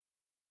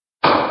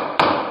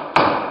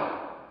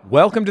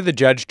Welcome to the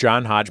Judge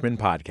John Hodgman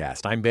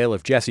podcast. I'm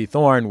bailiff Jesse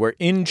Thorne. We're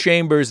in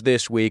chambers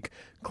this week,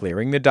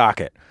 clearing the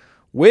docket.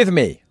 With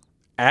me,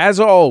 as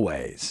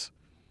always,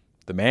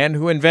 the man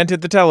who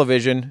invented the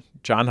television,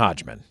 John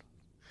Hodgman.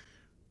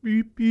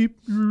 Beep, beep.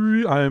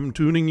 I'm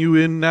tuning you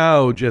in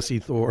now, Jesse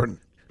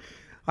Thorne.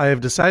 I have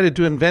decided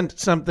to invent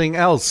something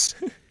else.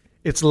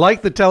 It's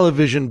like the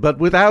television, but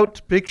without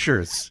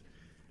pictures.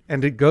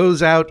 And it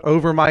goes out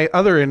over my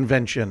other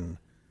invention,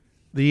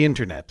 the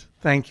internet.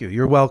 Thank you.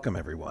 You're welcome,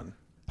 everyone.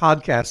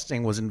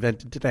 Podcasting was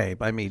invented today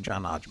by me,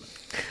 John Hodgman.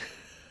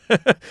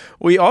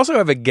 We also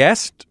have a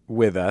guest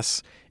with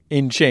us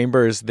in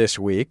chambers this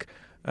week.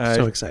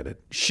 So excited.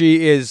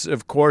 She is,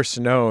 of course,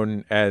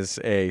 known as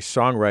a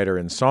songwriter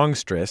and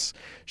songstress.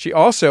 She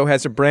also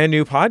has a brand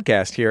new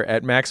podcast here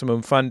at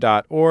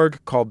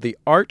MaximumFun.org called The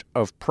Art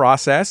of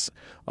Process,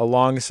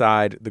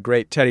 alongside the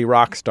great Teddy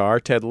Rockstar,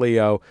 Ted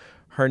Leo.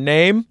 Her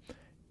name,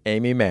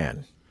 Amy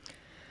Mann.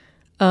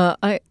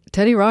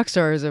 Teddy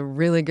Rockstar is a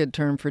really good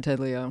term for Ted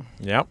Leo.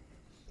 Yep.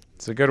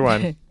 It's a good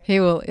one. He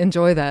will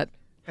enjoy that.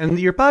 And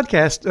your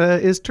podcast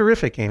is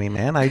terrific, Amy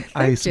Mann.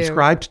 I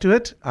subscribed to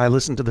it. I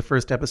listened to the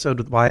first episode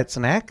with Wyatt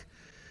Cenac.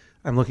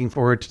 I'm looking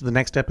forward to the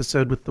next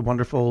episode with the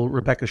wonderful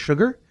Rebecca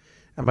Sugar.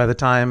 And by the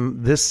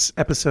time this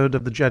episode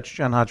of the Judge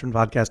John Hodgman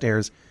podcast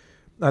airs,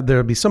 there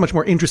will be so much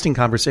more interesting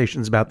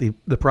conversations about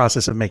the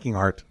process of making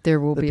art. There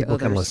will be people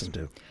others. Can listen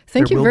to.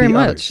 Thank there you very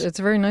much. Others. It's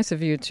very nice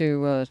of you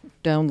to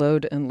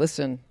download and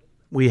listen.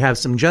 We have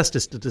some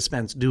justice to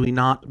dispense, do we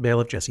not,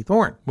 Bailiff Jesse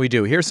Thorne? We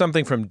do. Here's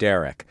something from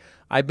Derek.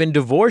 I've been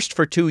divorced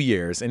for 2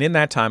 years, and in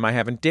that time I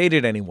haven't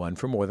dated anyone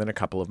for more than a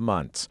couple of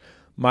months.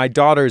 My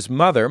daughter's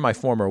mother, my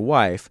former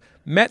wife,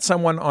 met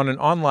someone on an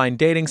online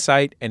dating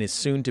site and is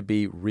soon to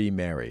be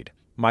remarried.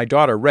 My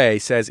daughter, Ray,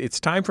 says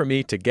it's time for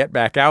me to get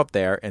back out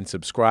there and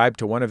subscribe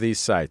to one of these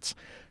sites.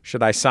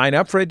 Should I sign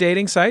up for a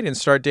dating site and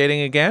start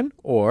dating again?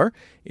 Or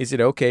is it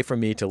okay for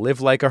me to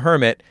live like a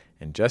hermit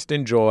and just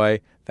enjoy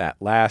that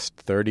last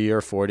 30 or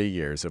 40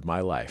 years of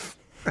my life?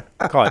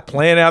 Call it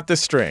playing out the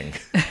string.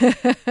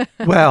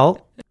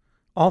 Well,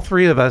 all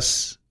three of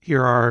us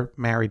here are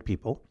married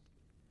people.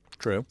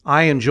 True.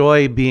 I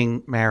enjoy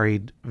being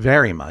married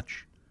very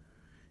much.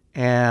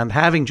 And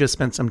having just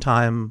spent some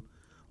time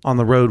on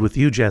the road with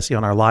you, Jesse,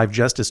 on our live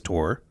justice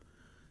tour,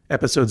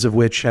 episodes of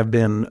which have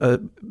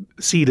been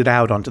seeded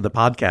out onto the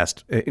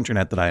podcast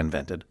internet that I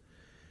invented,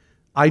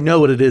 I know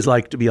what it is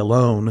like to be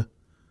alone.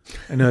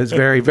 I know it's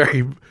very,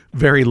 very,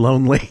 very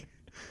lonely.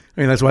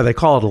 I mean, that's why they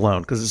call it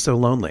alone, because it's so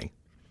lonely.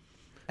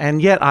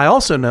 And yet I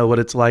also know what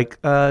it's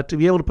like to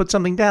be able to put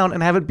something down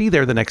and have it be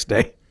there the next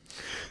day.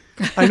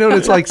 I know what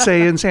it's like,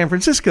 say, in San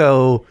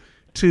Francisco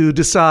to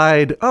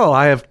decide,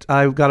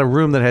 I've got a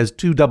room that has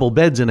 2 double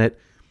beds in it.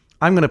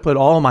 I'm going to put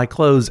all my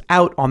clothes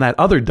out on that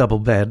other double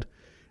bed,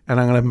 and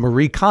I'm going to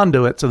Marie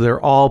Kondo it so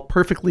they're all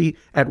perfectly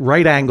at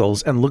right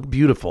angles and look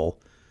beautiful.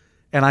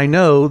 And I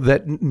know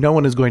that no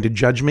one is going to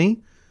judge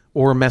me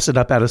or mess it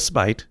up out of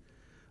spite,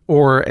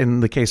 or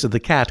in the case of the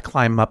cat,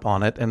 climb up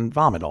on it and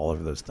vomit all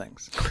over those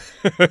things.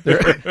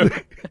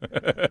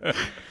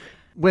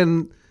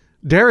 When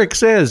Derek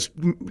says,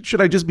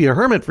 should I just be a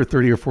hermit for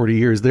 30 or 40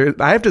 years?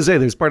 I have to say,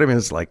 there's part of me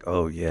that's like,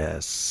 oh,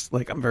 yes.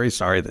 Like, I'm very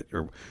sorry that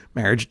your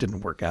marriage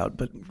didn't work out,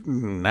 but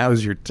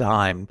now's your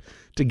time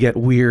to get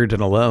weird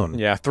and alone.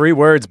 Yeah, 3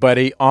 words,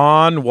 buddy.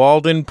 On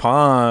Walden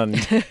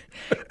Pond.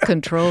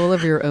 Control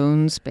of your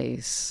own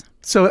space.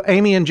 So,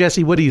 Amy and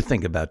Jesse, what do you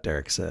think about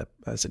Derek's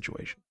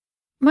situation?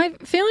 My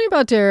feeling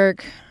about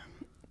Derek,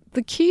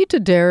 the key to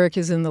Derek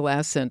is in the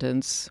last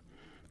sentence.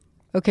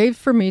 Okay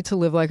for me to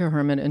live like a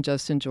hermit and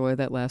just enjoy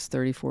that last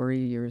 30, 40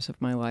 years of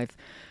my life.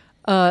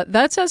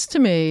 That says to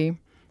me,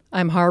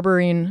 I'm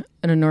harboring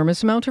an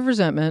enormous amount of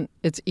resentment.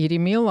 It's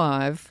eating me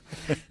alive.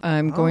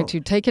 I'm going to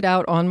take it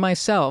out on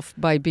myself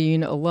by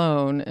being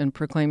alone and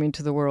proclaiming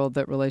to the world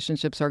that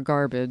relationships are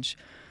garbage.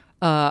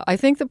 I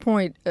think the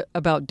point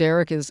about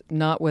Derek is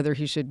not whether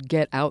he should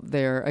get out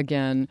there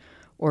again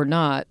or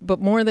not, but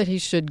more that he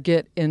should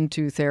get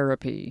into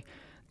therapy.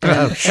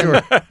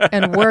 Sure.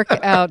 And work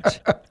out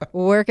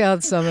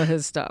some of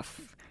his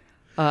stuff.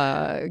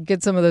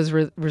 Get some of those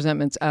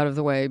resentments out of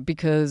the way,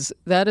 because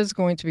that is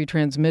going to be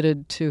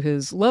transmitted to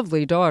his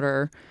lovely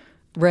daughter,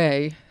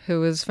 Ray,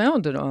 who has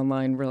found an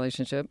online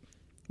relationship.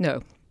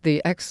 No,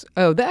 the ex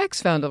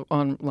found an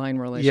online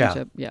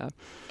relationship. Yeah.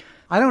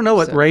 I don't know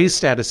what Ray's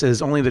status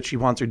is, only that she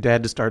wants her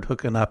dad to start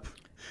hooking up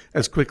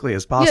as quickly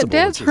as possible.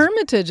 Yeah, Dad's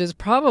hermitage is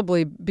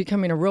probably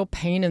becoming a real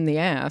pain in the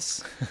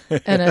ass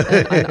and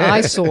an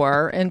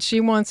eyesore. And she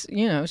wants,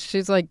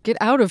 she's like, get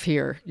out of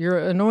here. You're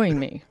annoying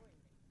me.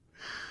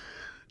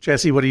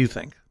 Jesse, what do you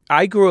think?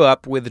 I grew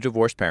up with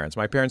divorced parents.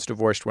 My parents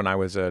divorced when I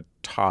was a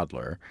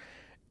toddler.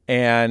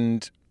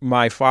 And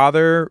my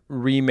father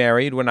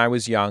remarried when I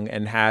was young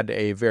and had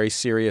a very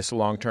serious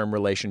long-term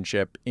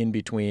relationship in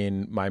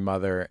between my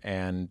mother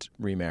and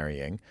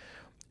remarrying.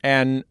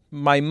 And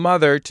my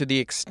mother, to the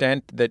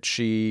extent that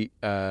she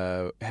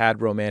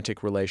had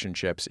romantic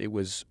relationships, it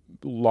was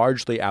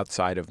largely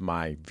outside of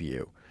my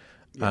view.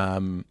 Yeah.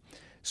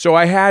 So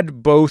I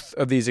had both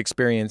of these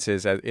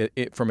experiences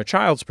from a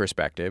child's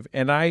perspective,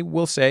 and I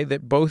will say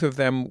that both of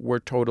them were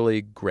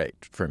totally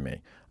great for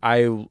me.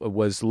 I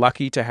was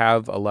lucky to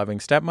have a loving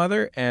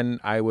stepmother, and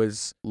I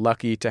was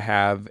lucky to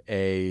have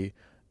a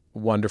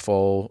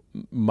wonderful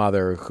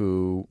mother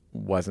who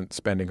wasn't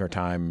spending her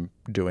time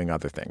doing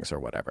other things or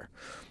whatever.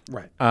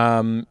 Right.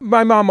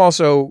 My mom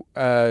also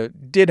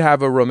did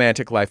have a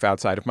romantic life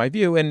outside of my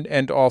view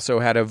and also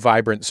had a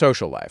vibrant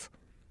social life.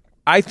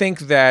 I think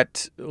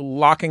that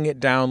locking it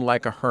down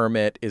like a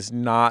hermit is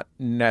not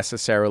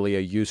necessarily a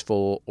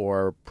useful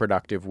or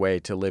productive way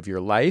to live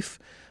your life.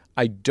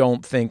 I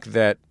don't think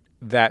that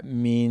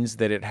means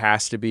that it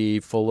has to be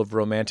full of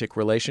romantic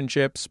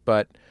relationships,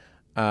 but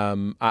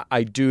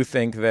I do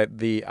think that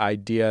the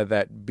idea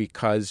that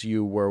because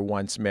you were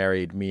once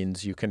married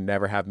means you can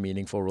never have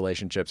meaningful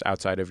relationships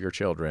outside of your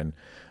children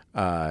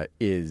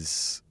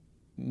is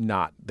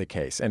not the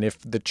case. And if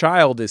the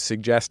child is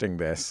suggesting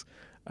this,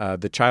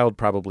 the child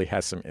probably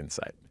has some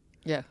insight.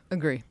 Yeah,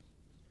 agree.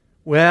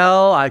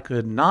 Well, I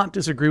could not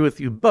disagree with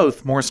you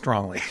both more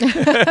strongly.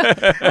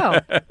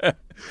 Well,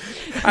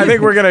 I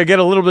think we're going to get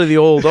a little bit of the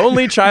old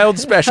only child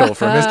special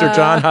for Mr.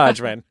 John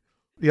Hodgman.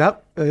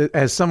 Yep.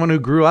 As someone who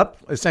grew up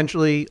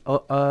essentially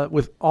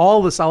with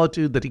all the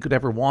solitude that he could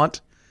ever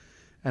want,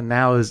 and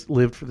now has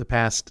lived for the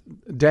past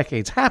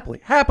decades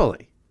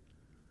happily,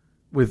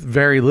 with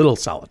very little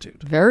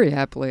solitude. very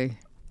happily.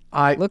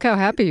 Look how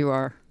happy you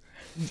are.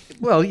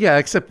 Well, yeah,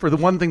 except for the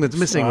one thing that's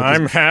missing,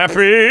 I'm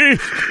happy.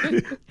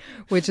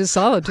 Which is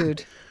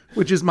solitude.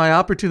 which is my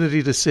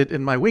opportunity to sit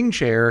in my wing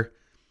chair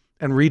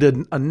and read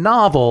a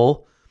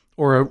novel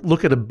or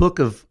look at a book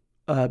of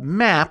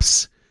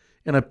maps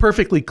in a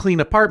perfectly clean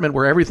apartment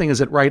where everything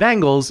is at right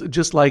angles,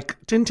 just like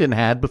Tintin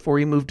had before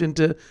he moved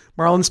into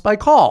Marlin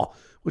Spike Hall,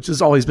 which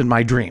has always been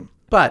my dream.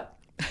 But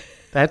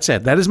that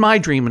said, that is my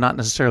dream and not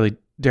necessarily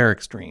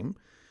Derek's dream.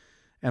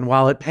 And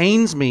while it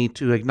pains me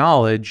to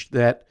acknowledge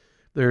that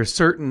there are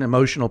certain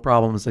emotional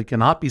problems that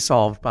cannot be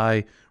solved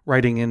by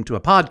writing into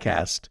a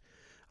podcast,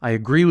 I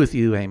agree with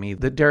you, Amy,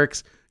 that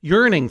Derek's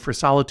yearning for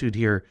solitude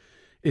here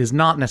is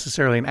not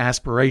necessarily an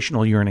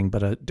aspirational yearning,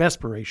 but a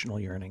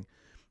desperational yearning.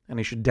 And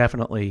he should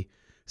definitely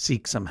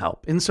seek some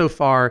help.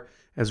 Insofar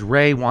as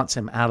Ray wants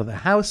him out of the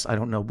house, I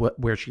don't know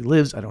where she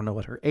lives. I don't know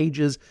what her age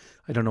is.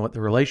 I don't know what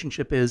the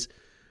relationship is.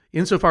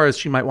 Insofar as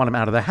she might want him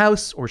out of the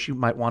house, or she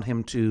might want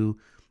him to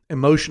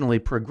emotionally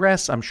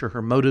progress, I'm sure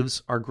her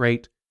motives are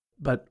great.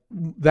 But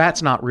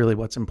that's not really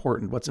what's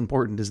important. What's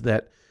important is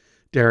that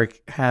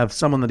Derek have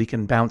someone that he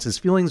can bounce his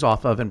feelings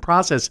off of and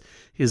process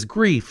his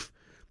grief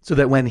so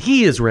that when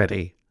he is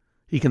ready,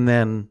 he can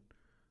then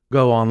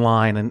go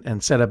online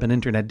and set up an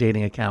internet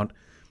dating account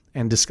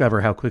and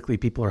discover how quickly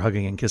people are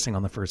hugging and kissing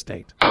on the first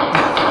date.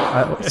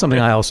 Something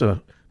I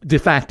also de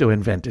facto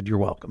invented. You're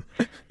welcome.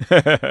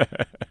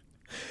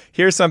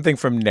 Here's something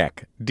from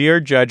Nick.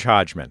 Dear Judge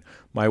Hodgman,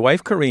 my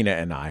wife Karina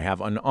and I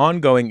have an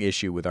ongoing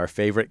issue with our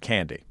favorite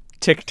candy,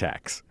 Tic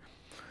Tacs.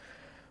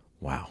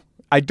 Wow.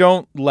 I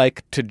don't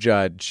like to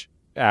judge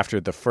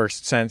after the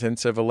first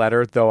sentence of a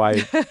letter, though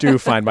I do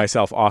find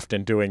myself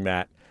often doing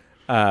that.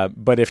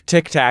 But if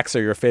Tic Tacs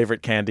are your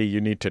favorite candy, you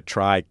need to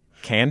try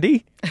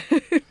candy?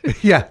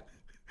 Yeah.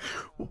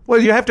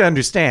 Well, you have to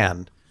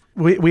understand,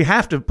 we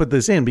have to put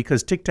this in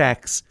because Tic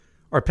Tacs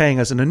are paying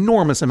us an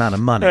enormous amount of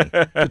money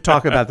to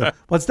talk about them.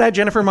 What's that,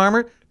 Jennifer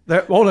Marmer?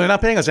 They're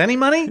not paying us any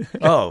money?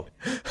 Oh,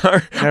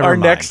 Our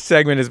next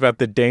segment is about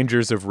the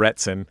dangers of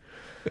Retsin.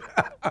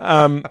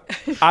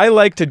 I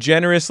like to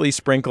generously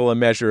sprinkle a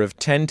measure of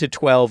 10 to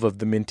 12 of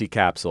the minty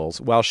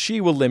capsules, while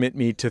she will limit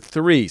me to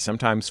 3,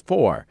 sometimes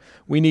 4.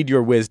 We need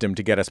your wisdom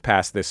to get us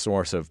past this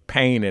source of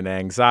pain and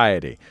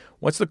anxiety.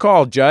 What's the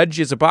call, Judge?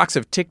 Is a box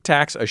of Tic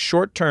Tacs a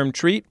short-term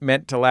treat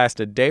meant to last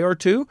a day or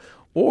two,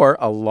 or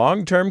a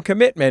long-term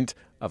commitment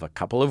of a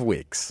couple of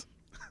weeks?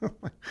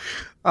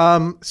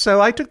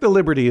 So I took the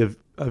liberty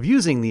of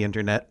using the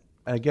internet,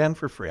 again,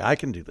 for free. I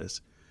can do this.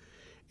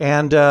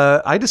 And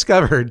I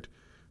discovered...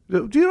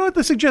 Do you know what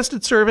the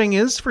suggested serving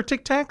is for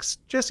Tic Tacs,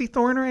 Jesse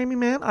Thorne or Amy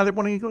Mann? Either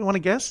one of you want to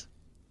guess?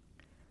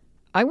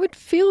 I would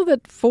feel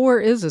that 4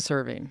 is a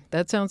serving.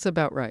 That sounds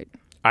about right.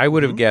 I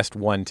would have guessed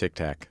 1 Tic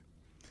Tac.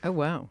 Oh,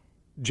 wow.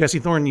 Jesse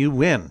Thorne, you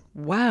win.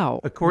 Wow.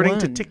 According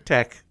to 1. Tic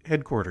Tac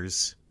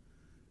headquarters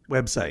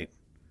website,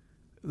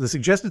 the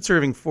suggested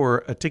serving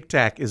for a Tic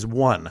Tac is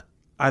 1,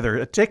 either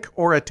a tick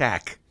or a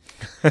tack.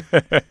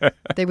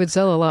 They would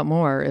sell a lot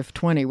more if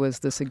 20 was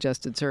the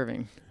suggested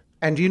serving.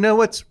 And you know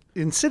what's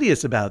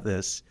insidious about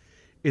this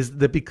is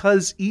that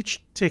because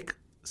each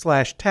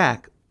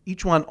tick/tack,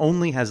 each one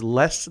only has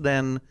less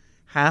than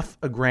half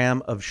a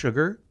gram of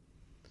sugar,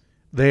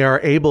 they are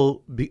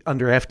able,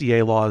 under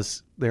FDA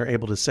laws, they're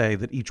able to say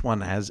that each one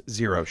has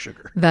 0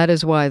 sugar. That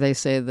is why they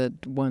say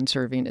that 1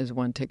 serving is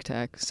 1 Tic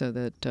Tac, so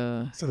that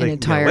an they can get away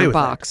entire with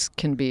box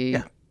can be,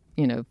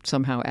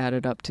 somehow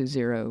added up to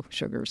 0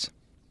 sugars.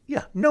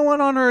 Yeah, no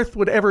one on earth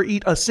would ever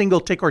eat a single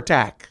tick or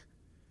tack.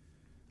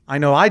 I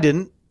know I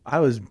didn't. I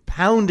was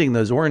pounding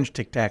those orange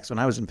Tic Tacs when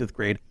I was in 5th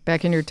grade.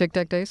 Back in your Tic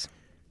Tac days?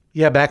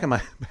 Yeah, back in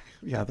my...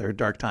 Yeah, they're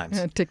dark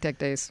times. Tic Tac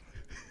days.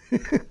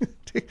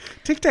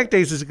 Tic Tac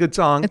Days is a good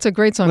song. It's a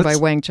great song by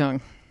Wang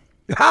Chung.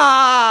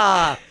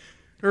 Ah!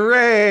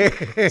 Hooray!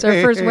 It's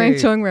our first Wang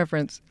Chung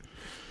reference.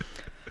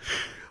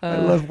 I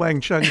love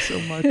Wang Chung so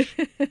much.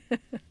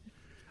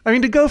 I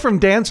mean, to go from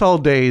Dance Hall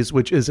Days,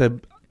 which is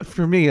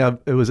for me,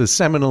 it was a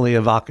seminally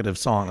evocative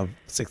song of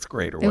sixth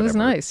grade or whatever. It was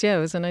nice. Yeah, it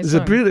was a nice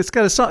song. It's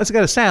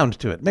got a sound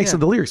to it.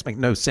 The lyrics make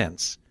no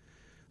sense.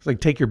 It's like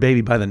take your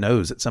baby by the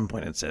nose at some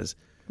point, it says.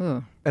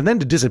 Oh. And then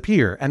to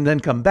disappear and then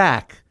come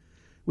back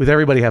with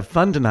everybody have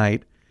fun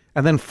tonight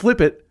and then flip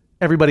it,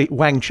 everybody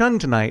Wang Chung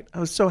tonight. I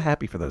was so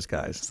happy for those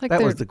guys. Like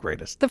that was the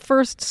greatest. The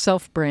first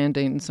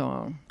self-branding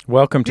song.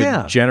 Welcome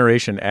to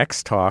Generation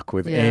X Talk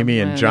with Amy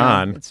and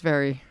John. It's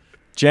very...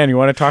 Jan, you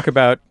want to talk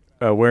about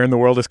Where in the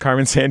World is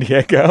Carmen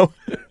Sandiego?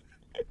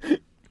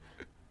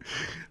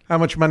 How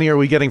much money are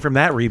we getting from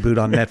that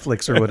reboot on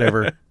Netflix or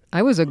whatever?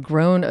 I was a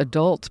grown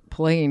adult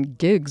playing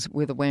gigs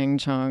with Wang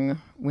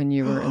Chung when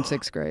you were in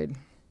sixth grade.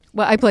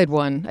 Well, I played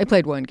one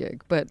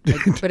gig, but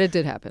it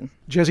did happen.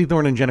 Jesse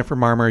Thorne and Jennifer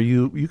Marmer,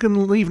 you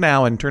can leave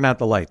now and turn out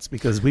the lights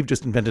because we've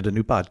just invented a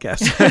new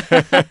podcast.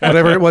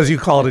 Whatever it was you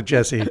called it,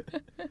 Jesse.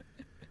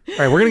 All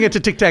right, we're going to get to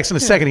Tic Tacs in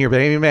a second here, but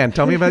Amy Mann,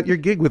 tell me about your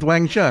gig with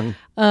Wang Chung.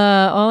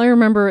 All I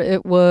remember,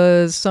 it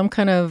was some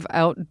kind of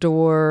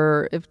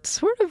outdoor, it's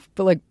sort of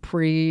like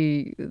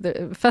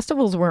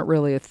festivals weren't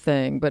really a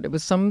thing, but it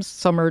was some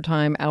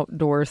summertime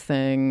outdoor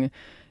thing,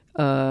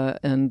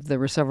 and there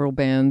were several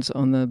bands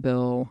on the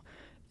bill,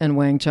 and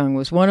Wang Chung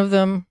was one of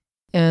them.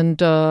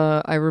 And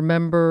I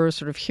remember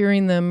sort of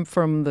hearing them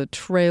from the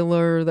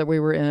trailer that we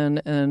were in,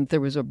 and there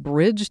was a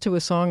bridge to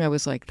a song. I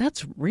was like,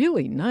 that's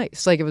really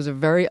nice. Like, it was a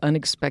very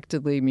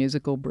unexpectedly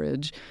musical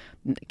bridge.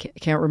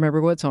 Can't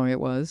remember what song it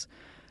was.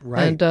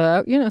 Right.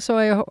 And, so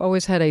I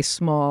always had a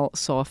small,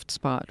 soft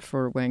spot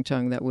for Wang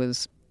Chung that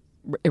was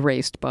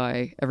erased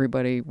by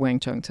everybody Wang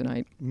Chung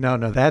tonight. No,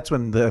 that's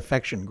when the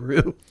affection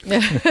grew.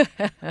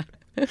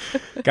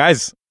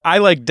 Guys, I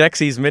like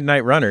Dexy's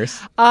Midnight Runners.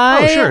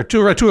 Sure.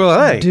 Tour.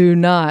 Do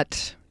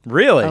not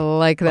really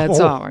like that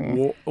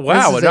song.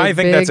 Wow, and I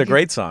think that's a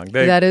great song.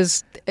 That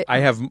is. I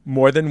have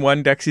more than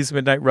one Dexy's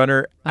Midnight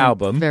Runner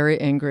album. I'm very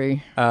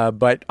angry.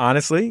 But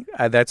honestly,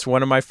 that's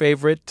one of my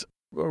favorite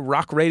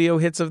rock radio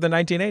hits of the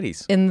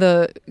 1980s. In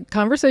the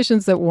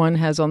conversations that one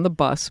has on the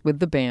bus with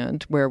the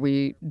band, where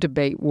we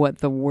debate what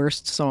the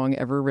worst song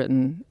ever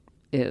written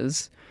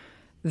is,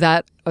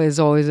 that is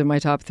always in my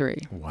top 3.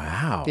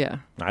 Wow. Yeah.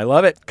 I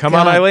love it. Come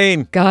on,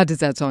 Eileen. God, does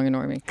that song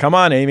annoy me. Come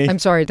on, Amy. I'm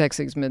sorry,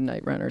 Dexy's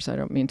Midnight Runners. I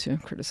don't mean to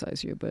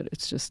criticize you, but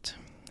it's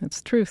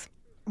the truth.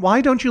 Why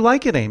don't you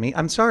like it, Amy?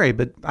 I'm sorry,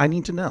 but I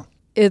need to know.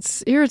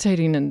 It's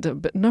irritating in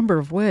a number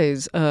of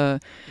ways.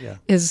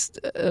 He's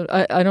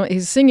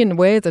singing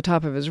way at the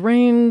top of his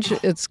range.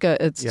 It's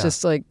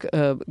just like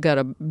got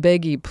a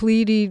beggy,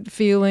 pleady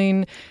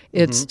feeling.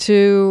 It's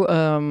too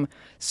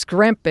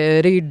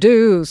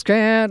scrampity-doo,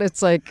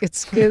 It's like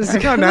it's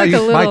kind of like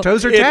my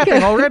toes are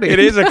tapping already. It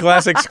is a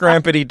classic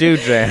scrampity-doo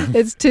jam.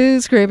 It's too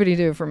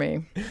scrampity-doo for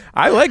me.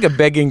 I like a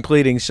begging,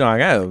 pleading song.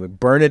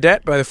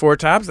 Bernadette by the Four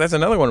Tops. That's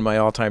another one of my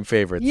all-time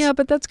favorites. Yeah,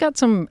 but that's got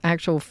some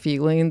actual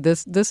feeling.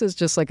 This is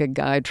just like a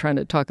guy trying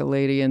to talk a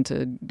lady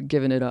into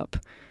giving it up.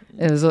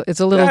 It's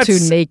a little too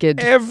naked.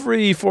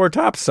 Every Four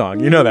Tops song,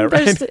 you know that,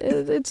 right?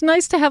 It's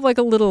nice to have like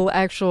a little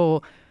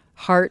actual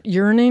heart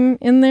yearning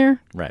in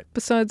there, right?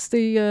 Besides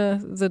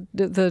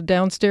the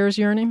downstairs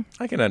yearning.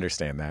 I can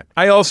understand that.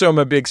 I also am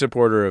a big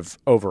supporter of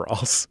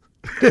overalls.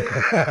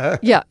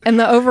 Yeah, and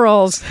the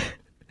overalls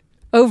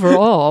are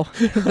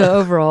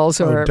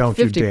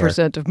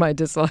 50% of my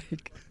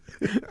dislike.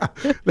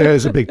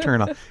 There's a big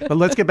turn off. But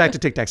let's get back to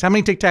Tic Tacs. How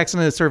many Tic Tacs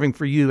in a serving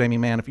for you, Amy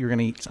Mann, if you were going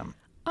to eat some?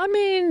 I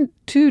mean,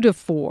 2 to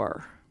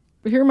 4.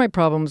 But here are my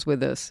problems with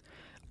this.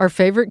 Our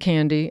favorite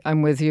candy,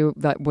 I'm with you.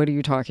 What are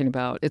you talking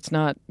about? It's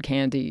not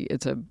candy.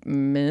 It's a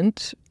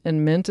mint,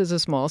 and mint is a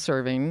small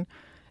serving.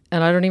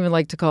 And I don't even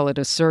like to call it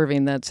a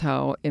serving. That's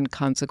how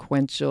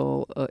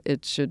inconsequential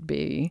it should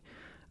be.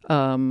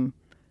 To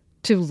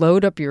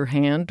load up your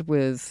hand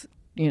with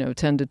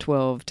 10 to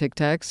 12 Tic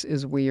Tacs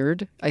is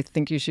weird. I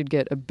think you should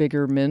get a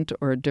bigger mint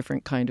or a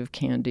different kind of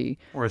candy.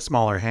 Or a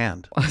smaller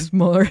hand. A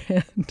smaller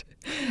hand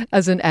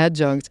as an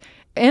adjunct.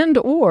 And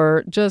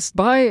or just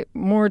buy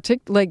more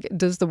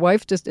does the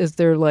wife is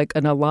there like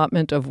an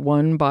allotment of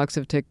 1 box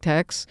of Tic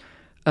Tacs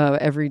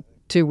every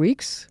 2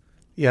 weeks?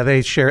 Yeah,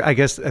 they share. I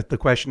guess the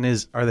question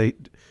is,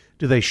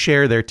 do they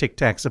share their Tic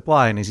Tac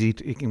supply, and is he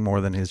taking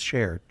more than his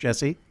share?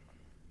 Jesse?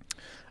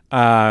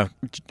 I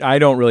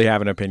don't really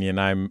have an opinion.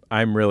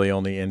 I'm really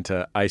only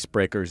into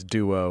Icebreaker's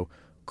Duo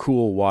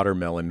cool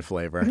watermelon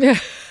flavor. Yeah.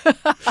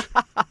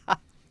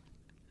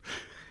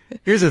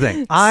 Here's the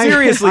thing.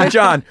 Seriously,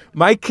 John,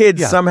 my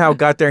kids somehow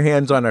got their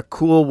hands on a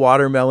cool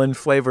watermelon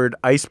flavored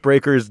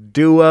Icebreaker's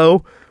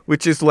Duo,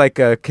 which is like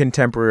a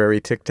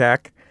contemporary Tic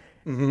Tac.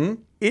 Mm-hmm.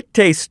 It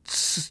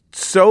tastes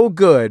so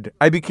good.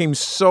 I became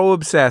so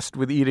obsessed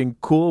with eating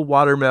cool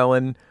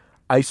watermelon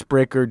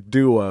Icebreaker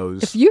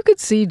Duos. If you could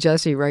see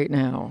Jesse right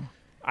now.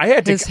 I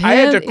had to His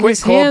quit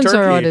his cold hands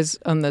turkey.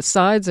 are on the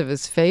sides of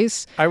his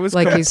face. I was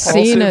like he's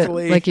seen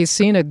compulsively- he's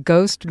seen a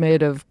ghost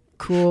made of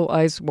cool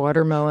ice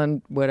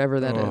watermelon, whatever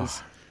that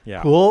is.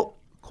 Yeah. Cool.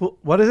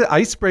 What is it?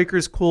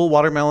 Icebreakers, cool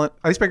watermelon.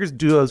 Icebreakers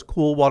Duos,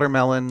 cool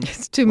watermelon.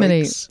 It's too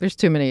many. flakes. There's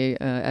too many Yeah,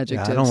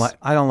 adjectives.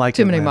 I don't like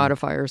too it many when-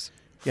 modifiers.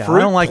 Yeah, Fruit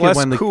I don't like plus it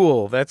when the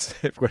cool. That's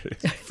what it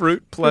is.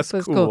 Fruit plus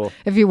That's cool.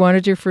 If you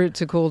wanted your fruit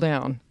to cool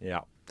down, Yeah.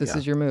 this Yeah.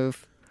 is your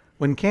move.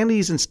 when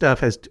candies and stuff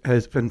has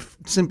been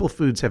simple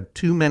foods have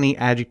too many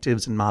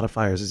adjectives and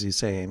modifiers, as you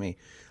say, Amy.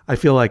 I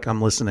feel like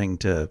I'm listening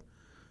to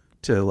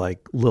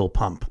like Lil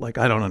Pump. Like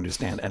I don't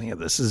understand any of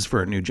this. This is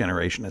for a new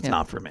generation. It's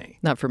not for me.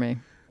 Not for me.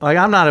 Like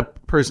I'm not a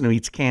person who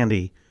eats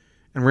candy,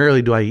 and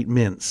rarely do I eat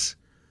mints.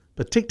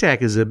 But Tic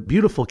Tac is a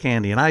beautiful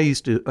candy, and I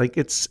used to like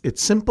it's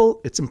simple.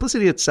 It's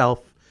simplicity itself.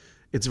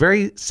 It's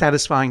very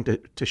satisfying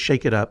to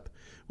shake it up.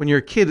 When you're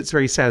a kid, it's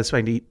very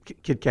satisfying to eat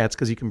Kit Kats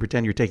because you can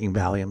pretend you're taking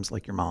Valiums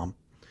like your mom.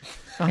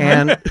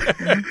 And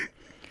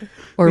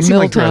Or They seem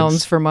like drugs.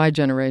 Milltowns for my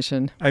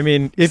generation. I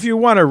mean, if you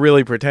want to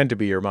really pretend to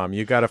be your mom,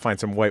 you got to find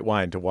some white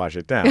wine to wash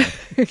it down.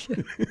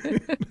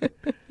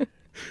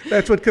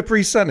 that's what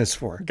Capri Sun is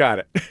for. Got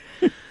it.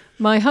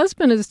 My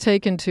husband is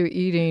taken to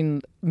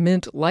eating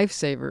mint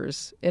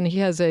lifesavers, and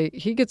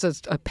he gets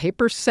a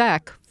paper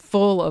sack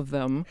full of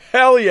them,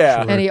 Hell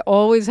yeah. and he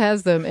always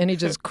has them, and he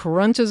just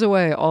crunches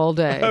away all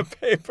day. A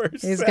paper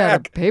He's sack.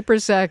 got a paper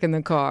sack in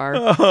the car.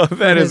 Oh,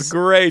 that is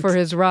great. For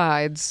his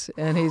rides,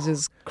 and he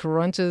just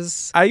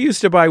crunches. I used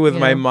to buy with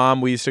my Yeah.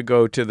 mom. We used to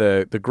go to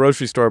the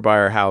grocery store by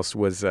our house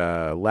was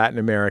a Latin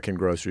American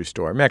grocery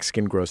store,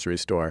 Mexican grocery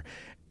store.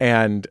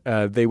 And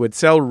they would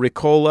sell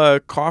Ricola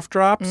cough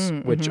drops,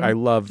 which I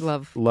love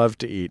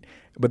to eat.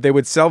 But they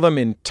would sell them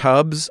in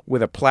tubs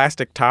with a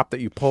plastic top that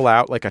you pull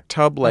out, like a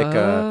tub, like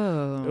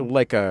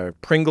a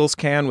Pringles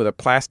can with a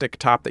plastic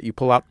top that you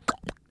pull out.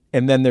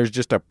 And then there's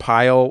just a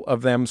pile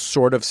of them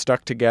sort of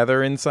stuck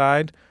together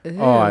inside.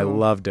 Oh, I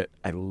loved it.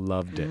 I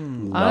loved it.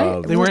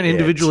 Loved They weren't it.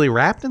 individually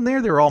wrapped in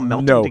there. They were all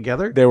melted No,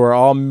 together. they were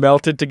all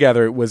melted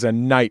together. It was a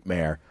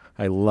nightmare.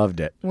 I loved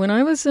it. When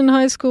I was in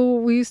high school,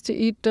 we used to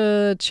eat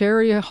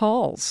cherry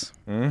halls.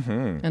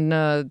 Mm-hmm. And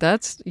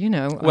that's, Well,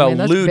 I mean,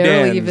 that's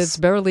Ludens. it's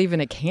barely even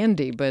a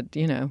candy, but,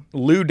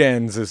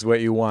 Ludens is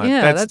what you want.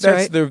 Yeah, that's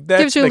right. That's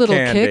Gives you a the little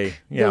candy.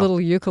 kick, Yeah. a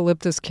little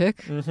eucalyptus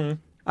kick.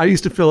 I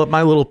used to fill up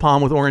my little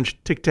palm with orange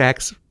Tic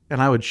Tacs,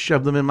 and I would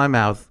shove them in my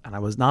mouth, and I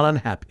was not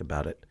unhappy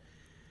about it.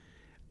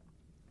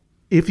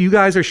 If you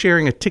guys are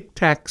sharing a Tic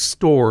Tac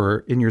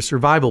store in your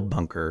survival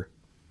bunker,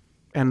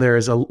 and there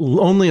is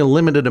only a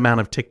limited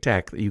amount of Tic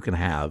Tac that you can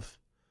have,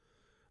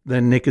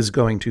 then Nick is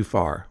going too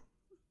far.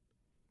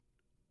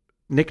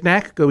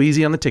 Knick-knack, go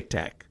easy on the Tic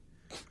Tac.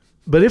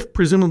 But if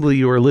presumably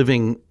you are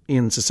living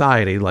in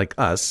society like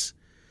us,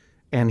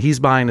 and he's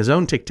buying his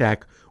own Tic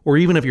Tac, or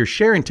even if you're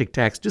sharing Tic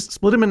Tacs, just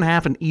split them in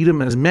half and eat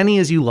them as many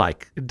as you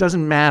like. It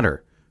doesn't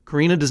matter.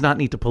 Karina does not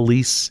need to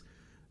police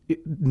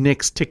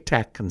Nick's Tic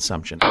Tac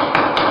consumption.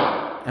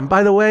 And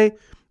by the way,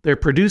 they're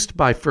produced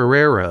by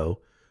Ferrero,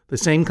 the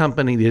same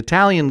company, the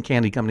Italian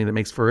candy company that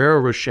makes Ferrero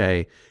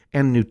Rocher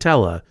and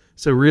Nutella.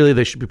 So really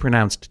they should be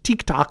pronounced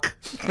Tic-Tac.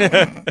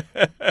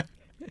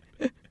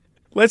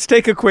 Let's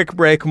take a quick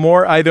break.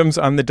 More items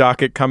on the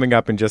docket coming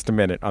up in just a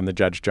minute on the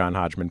Judge John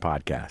Hodgman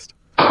podcast.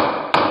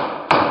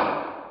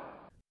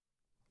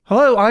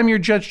 Hello, I'm your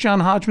Judge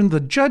John Hodgman.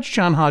 The Judge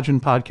John Hodgman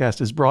podcast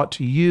is brought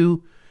to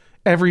you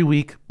every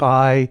week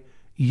by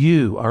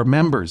you, our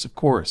members, of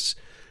course.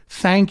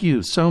 Thank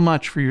you so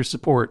much for your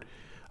support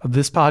of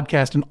this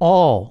podcast and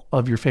all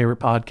of your favorite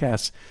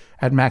podcasts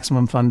at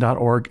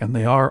MaximumFun.org, and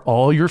they are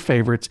all your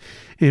favorites.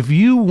 If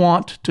you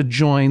want to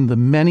join the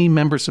many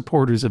member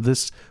supporters of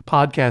this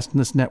podcast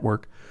and this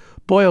network,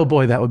 boy, oh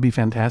boy, that would be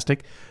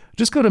fantastic.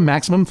 Just go to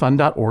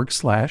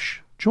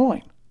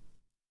MaximumFun.org/join.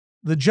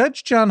 The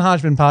Judge John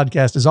Hodgman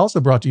podcast is also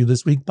brought to you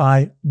this week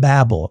by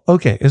Babbel.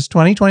 Okay, it's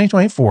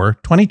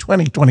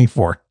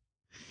 2024.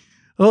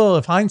 Oh,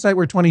 if hindsight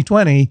were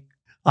 2020,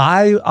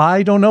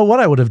 I don't know what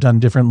I would have done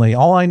differently.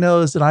 All I know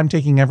is that I'm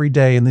taking every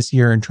day in this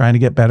year and trying to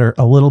get better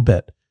a little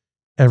bit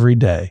every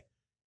day.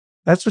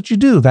 That's what you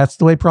do. That's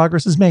the way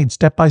progress is made,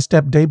 step by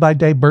step, day by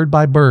day, bird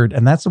by bird.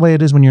 And that's the way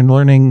it is when you're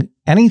learning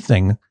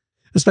anything,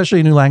 especially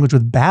a new language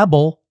with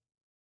Babbel.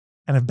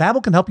 And if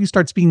Babbel can help you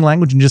start speaking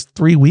language in just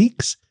 3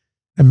 weeks,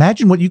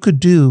 imagine what you could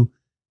do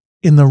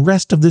in the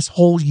rest of this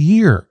whole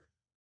year.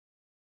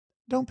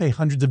 Don't pay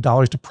hundreds of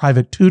dollars to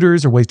private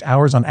tutors or waste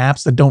hours on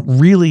apps that don't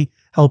really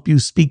help you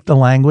speak the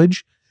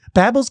language.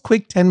 Babbel's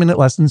quick 10-minute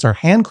lessons are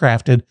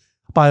handcrafted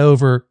by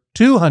over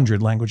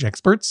 200 language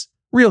experts,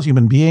 real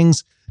human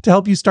beings, to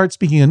help you start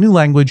speaking a new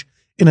language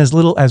in as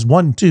little as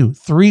 1, 2,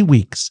 3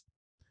 weeks.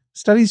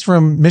 Studies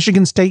from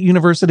Michigan State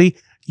University,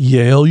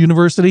 Yale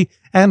University,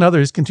 and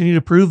others continue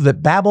to prove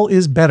that Babbel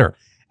is better.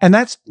 And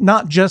that's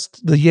not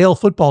just the Yale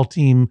football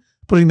team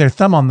putting their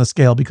thumb on the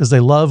scale because they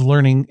love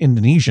learning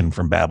Indonesian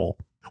from Babbel.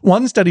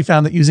 One study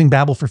found that using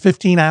Babbel for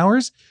 15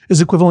 hours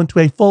is equivalent to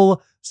a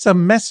full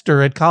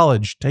semester at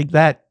college. Take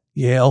that,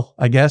 Yale,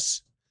 I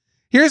guess.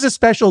 Here's a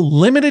special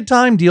limited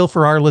time deal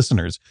for our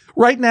listeners.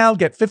 Right now,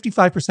 get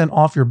 55%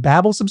 off your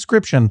Babbel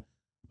subscription,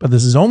 but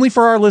this is only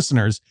for our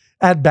listeners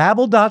at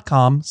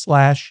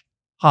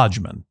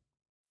babbel.com/Hodgman.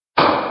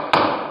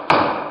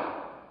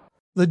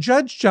 The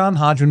Judge John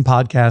Hodgman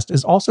podcast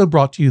is also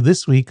brought to you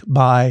this week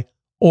by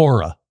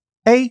Aura.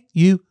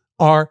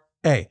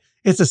 A-U-R-A.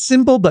 It's a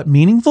simple but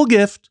meaningful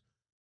gift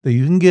that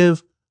you can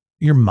give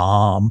your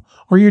mom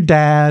or your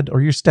dad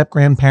or your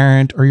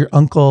step-grandparent or your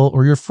uncle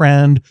or your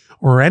friend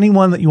or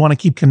anyone that you want to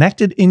keep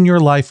connected in your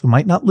life who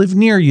might not live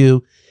near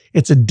you.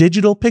 It's a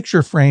digital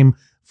picture frame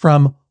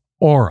from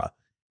Aura.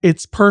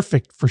 It's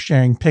perfect for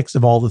sharing pics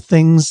of all the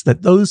things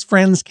that those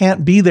friends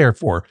can't be there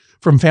for,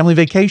 from family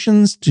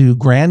vacations to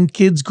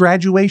grandkids'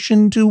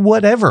 graduation to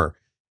whatever.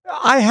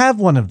 I have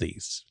one of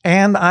these,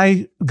 and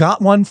I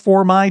got one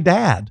for my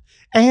dad,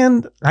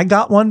 and I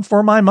got one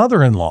for my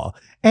mother-in-law,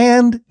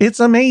 and it's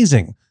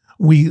amazing.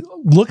 We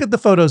look at the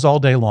photos all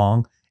day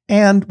long,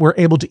 and we're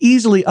able to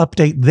easily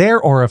update their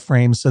Aura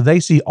frames so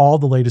they see all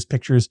the latest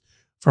pictures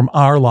from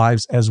our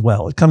lives as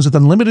well. It comes with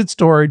unlimited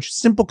storage,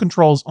 simple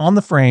controls on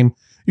the frame.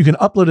 You can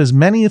upload as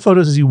many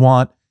photos as you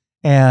want,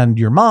 and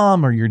your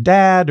mom or your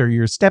dad or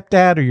your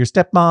stepdad or your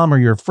stepmom or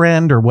your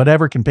friend or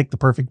whatever can pick the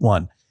perfect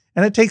one.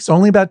 And it takes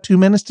only about 2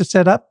 minutes to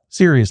set up.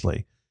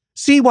 Seriously.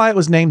 See why it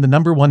was named the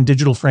 #1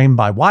 digital frame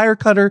by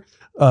Wirecutter,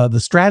 The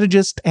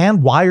Strategist,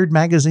 and Wired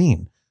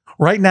Magazine.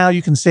 Right now,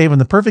 you can save on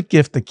the perfect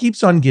gift that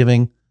keeps on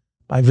giving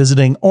by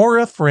visiting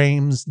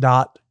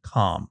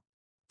auraframes.com.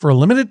 For a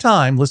limited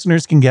time,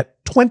 listeners can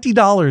get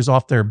 $20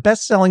 off their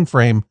best-selling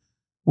frame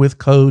with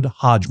code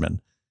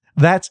Hodgman.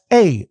 That's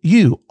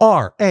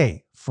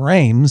A-U-R-A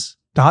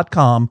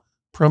frames.com,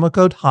 promo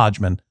code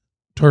Hodgman.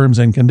 Terms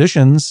and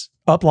conditions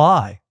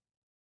apply.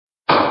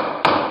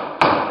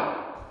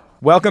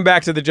 Welcome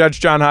back to the Judge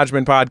John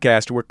Hodgman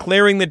podcast. We're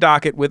clearing the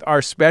docket with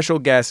our special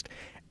guest,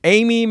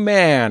 Aimee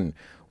Mann,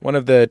 one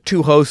of the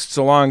two hosts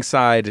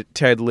alongside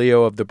Ted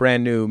Leo of the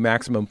brand new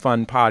Maximum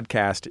Fun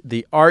podcast,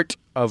 The Art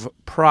of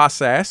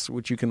Process,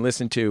 which you can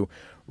listen to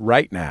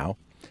right now.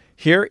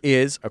 Here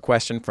is a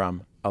question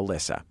from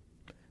Alyssa.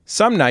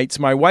 Some nights,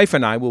 my wife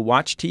and I will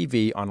watch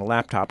TV on a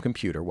laptop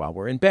computer while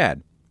we're in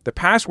bed. The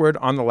password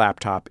on the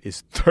laptop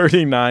is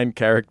 39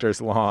 characters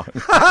long.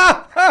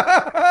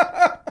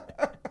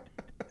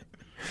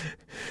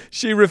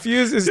 She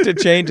refuses to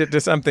change it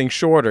to something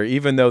shorter,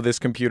 even though this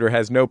computer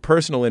has no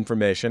personal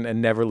information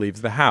and never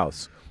leaves the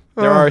house.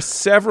 There are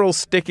several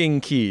sticking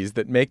keys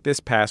that make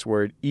this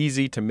password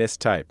easy to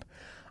mistype.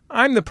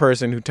 I'm the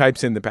person who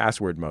types in the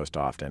password most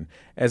often,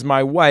 as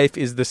my wife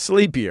is the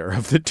sleepier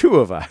of the two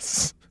of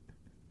us.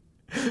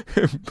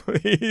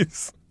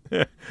 Please.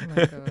 Oh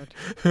my God.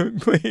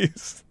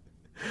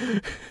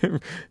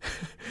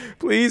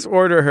 Please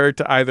order her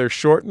to either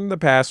shorten the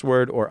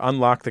password or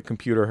unlock the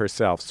computer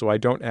herself so I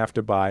don't have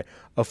to buy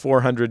a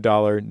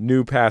 $400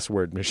 new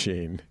password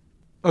machine.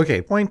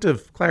 Okay, point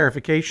of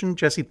clarification.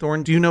 Jesse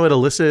Thorne, do you know what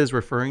Alyssa is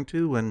referring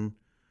to when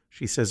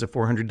she says a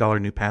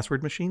 $400 new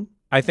password machine?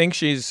 I think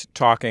she's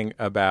talking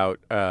about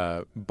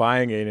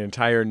buying an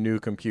entire new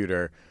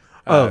computer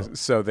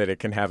so that it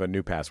can have a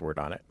new password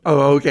on it.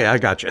 Oh, okay, I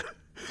gotcha.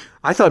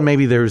 I thought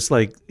maybe there's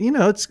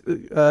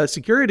it's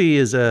security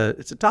is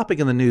it's a topic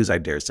in the news, I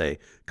dare say.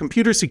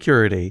 Computer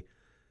security,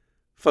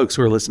 folks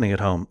who are listening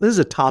at home, this is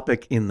a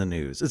topic in the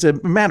news. It's a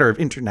matter of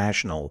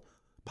international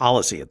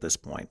policy at this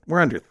point. We're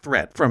under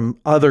threat from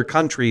other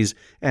countries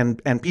and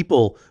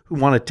people who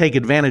want to take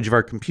advantage of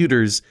our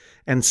computers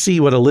and see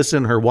what Alyssa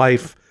and her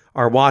wife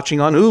are watching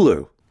on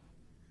Hulu.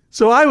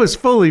 So I was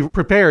fully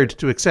prepared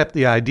to accept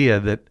the idea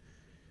that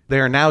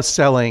they are now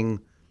selling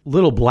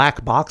little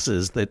black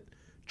boxes that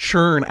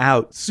churn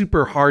out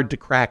super hard to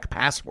crack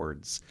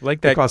passwords.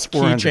 Like that cost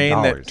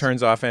keychain that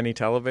turns off any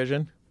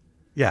television?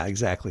 Yeah,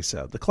 exactly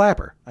so. The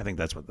clapper. I think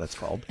that's what that's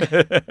called.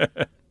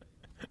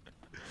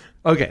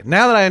 Okay,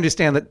 now that I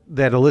understand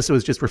that Alyssa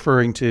was just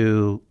referring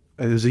to,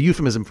 there's a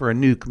euphemism for a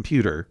new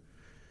computer,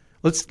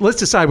 let's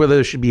decide whether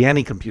there should be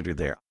any computer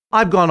there.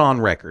 I've gone on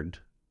record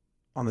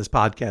on this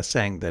podcast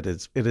saying that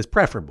it is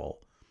preferable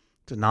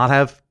to not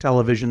have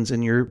televisions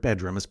in your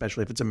bedroom,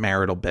 especially if it's a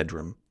marital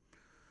bedroom,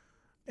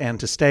 and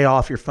to stay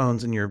off your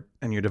phones and your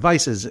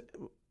devices,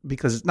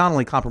 because it not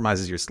only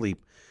compromises your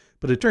sleep,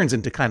 but it turns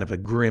into kind of a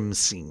grim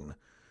scene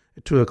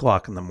at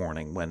 2:00 in the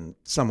morning when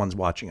someone's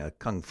watching a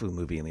kung fu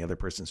movie and the other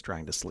person's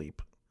trying to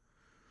sleep.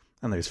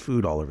 And there's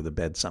food all over the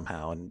bed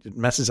somehow, and it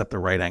messes up the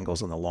right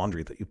angles on the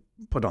laundry that you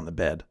put on the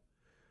bed.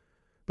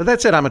 But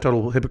that said, I'm a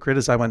total hypocrite,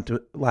 as I went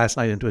last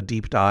night into a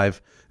deep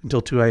dive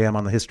until 2 a.m.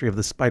 on the history of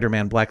the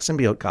Spider-Man black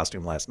symbiote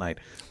costume last night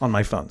on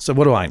my phone. So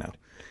what do I know?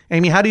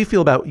 Aimee, how do you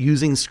feel about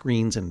using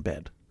screens in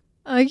bed?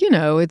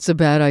 It's a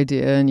bad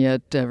idea, and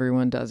yet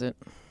everyone does it.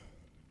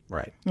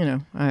 Right.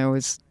 I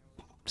always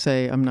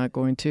say I'm not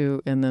going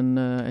to, and then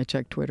I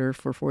check Twitter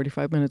for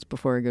 45 minutes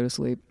before I go to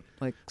sleep,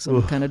 like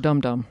some kind of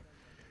dum-dum.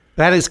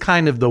 That is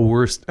kind of the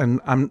worst,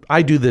 and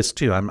I do this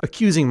too. I'm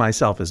accusing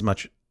myself as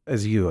much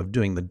as you of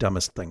doing the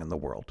dumbest thing in the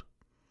world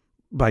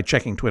by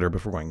checking Twitter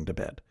before going to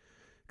bed.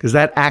 because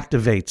that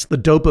activates the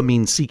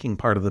dopamine seeking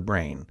part of the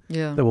brain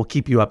Yeah. that will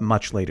keep you up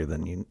much later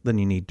than you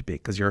need to be,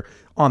 because you're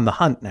on the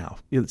hunt now.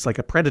 It's like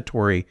a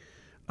predatory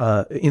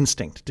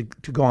instinct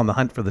to go on the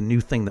hunt for the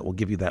new thing that will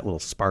give you that little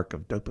spark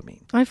of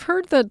dopamine. I've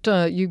heard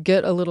that you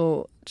get a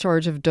little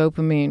charge of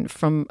dopamine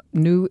from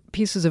new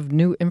pieces of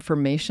new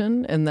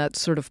information, and that's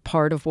sort of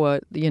part of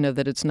what,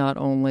 that it's not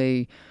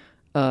only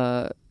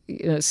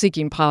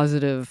seeking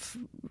positive,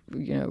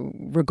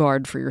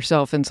 regard for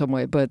yourself in some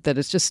way, but that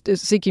it's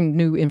seeking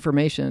new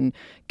information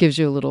gives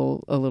you a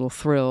little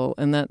thrill,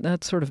 and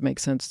that sort of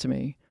makes sense to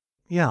me.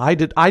 Yeah, I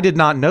did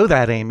not know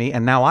that, Amy,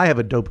 and now I have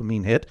a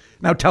dopamine hit.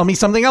 Now tell me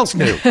something else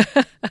new.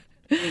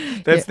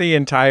 That's the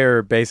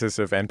entire basis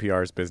of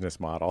NPR's business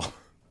model.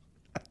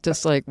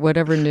 Just like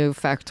whatever new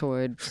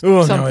factoid.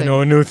 Oh, something. now I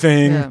know a new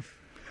thing. Yeah.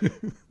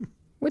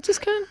 Which is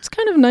it's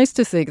kind of nice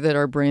to think that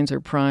our brains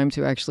are primed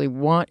to actually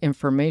want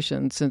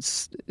information,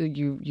 since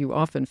you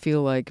often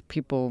feel like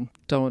people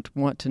don't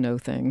want to know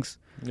things.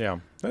 Yeah,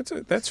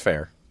 that's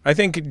fair. I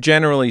think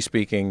generally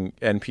speaking,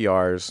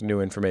 NPR's new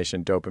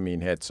information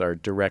dopamine hits are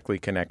directly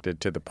connected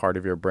to the part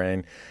of your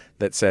brain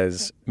that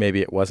says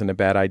maybe it wasn't a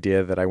bad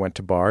idea that I went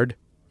to Bard.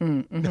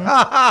 Mm-hmm.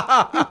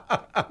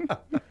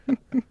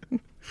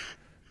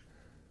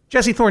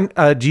 Jesse Thorne,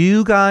 do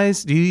you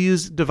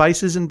use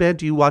devices in bed?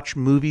 Do you watch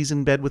movies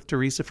in bed with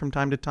Teresa from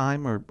time to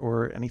time,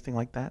 or anything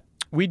like that?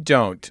 We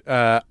don't.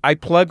 I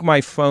plug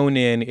my phone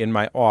in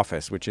my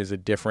office, which is a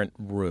different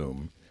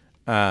room.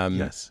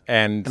 Yes.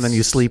 And then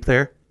you sleep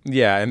there?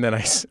 Yeah, and then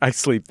I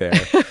sleep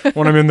there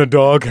when I'm in the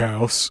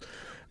doghouse.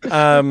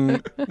 No,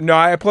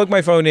 I plug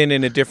my phone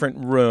in a different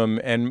room,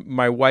 and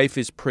my wife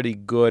is pretty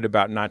good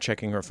about not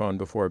checking her phone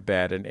before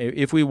bed. And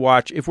if we're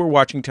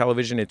watching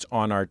television, it's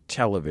on our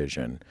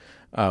television,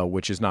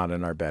 which is not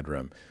in our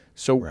bedroom.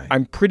 So right.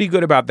 I'm pretty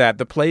good about that.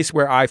 The place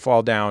where I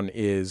fall down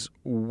is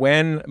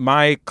when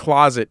my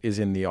closet is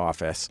in the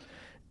office.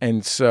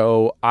 And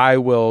so I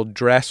will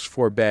dress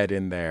for bed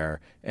in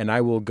there, and I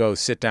will go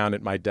sit down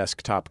at my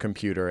desktop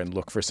computer and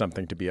look for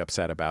something to be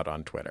upset about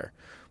on Twitter.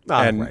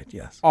 And right,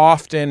 yes.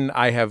 Often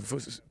I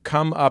have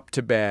come up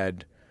to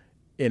bed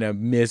in a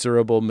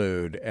miserable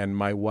mood, and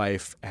my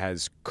wife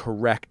has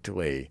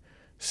correctly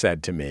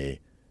said to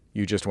me,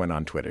 "You just went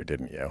on Twitter,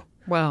 didn't you?"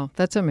 Wow,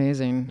 that's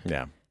amazing.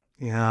 Yeah.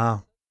 Yeah.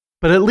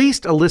 But at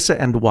least Alyssa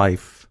and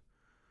wife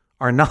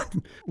are not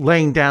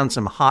laying down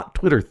some hot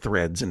Twitter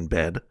threads in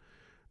bed.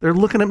 They're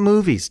looking at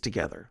movies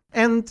together.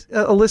 And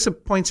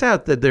Alyssa points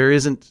out that there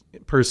isn't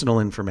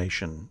personal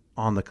information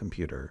on the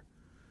computer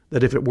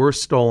that, if it were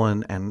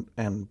stolen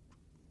and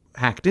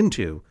hacked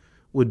into,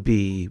 would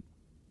be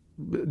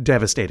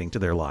devastating to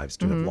their lives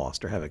to have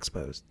lost or have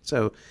exposed.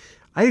 So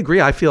I agree.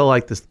 I feel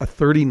like a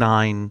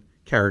 39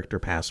 character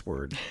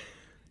password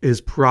is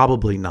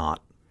probably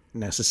not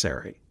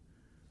necessary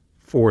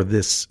for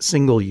this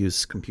single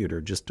use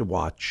computer just to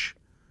watch,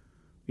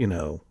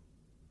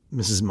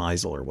 Mrs.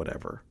 Maisel or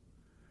whatever.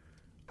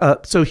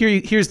 So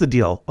here's the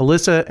deal.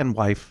 Alyssa and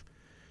wife,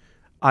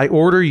 I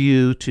order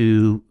you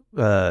to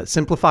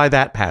simplify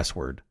that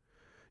password.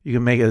 You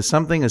can make it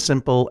something as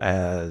simple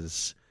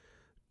as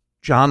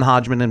John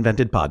Hodgman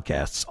invented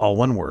podcasts, all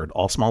one word,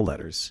 all small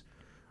letters,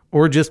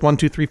 or just 1,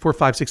 2, 3, 4,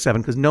 5, 6,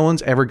 7, because no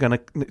one's ever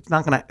it's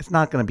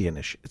not gonna be an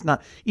issue. It's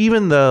not,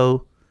 even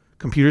though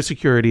computer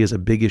security is a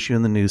big issue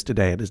in the news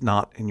today, it is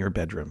not in your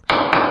bedroom.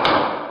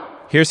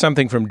 Here's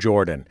something from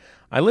Jordan.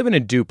 I live in a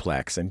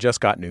duplex and just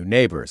got new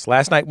neighbors.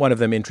 Last night, one of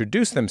them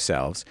introduced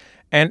themselves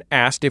and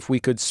asked if we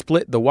could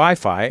split the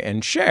Wi-Fi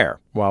and share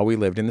while we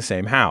lived in the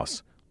same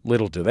house.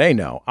 Little do they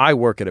know, I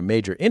work at a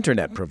major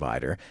internet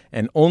provider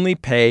and only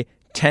pay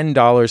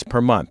 $10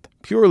 per month,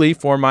 purely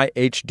for my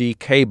HD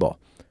cable.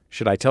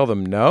 Should I tell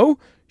them no?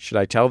 Should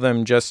I tell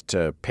them just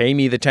to pay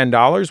me the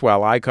 $10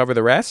 while I cover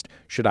the rest?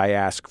 Should I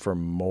ask for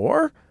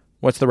more?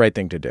 What's the right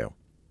thing to do?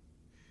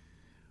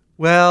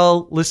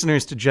 Well,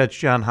 listeners to Judge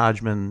John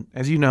Hodgman,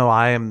 as you know,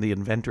 I am the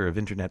inventor of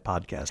internet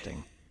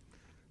podcasting.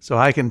 So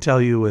I can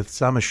tell you with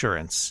some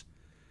assurance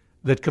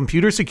that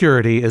computer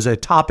security is a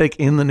topic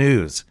in the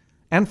news,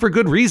 and for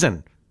good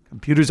reason.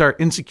 Computers are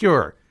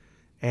insecure,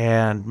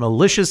 and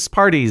malicious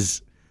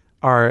parties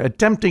are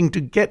attempting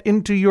to get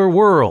into your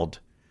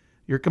world,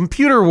 your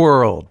computer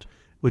world,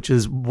 which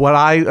is what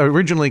I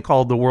originally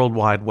called the World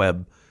Wide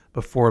Web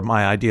before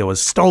my idea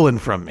was stolen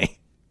from me.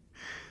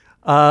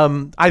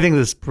 I think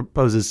this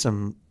poses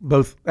some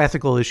both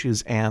ethical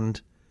issues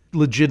and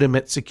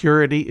legitimate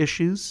security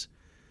issues.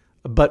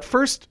 But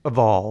first of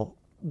all,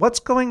 what's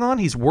going on?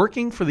 He's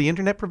working for the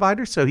internet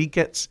provider, so he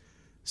gets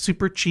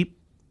super cheap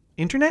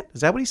internet?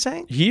 Is that what he's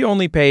saying? He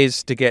only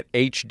pays to get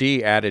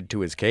HD added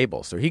to his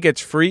cable. So he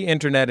gets free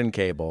internet and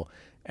cable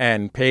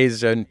and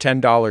pays a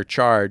 $10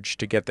 charge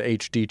to get the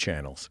HD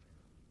channels.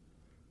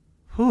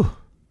 Whew.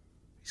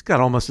 He's got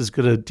almost as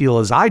good a deal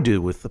as I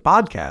do with the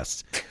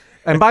podcasts.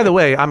 And by the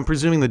way, I'm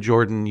presuming that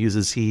Jordan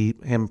uses he,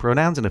 him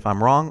pronouns, and if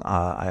I'm wrong,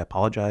 I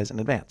apologize in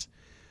advance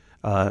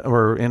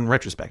or in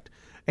retrospect.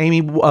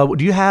 Amy, do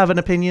you have an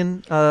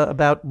opinion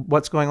about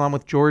what's going on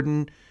with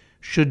Jordan?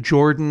 Should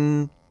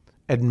Jordan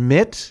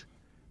admit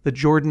that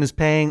Jordan is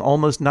paying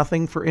almost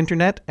nothing for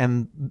internet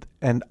and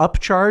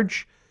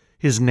upcharge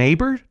his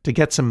neighbor to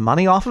get some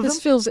money off of him?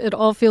 It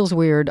all feels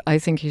weird. I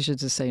think he should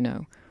just say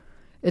no.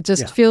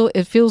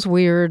 It feels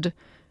weird,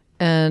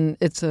 and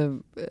it's a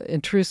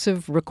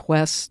intrusive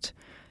request.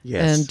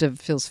 Yes. And it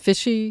feels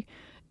fishy,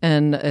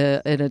 and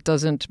it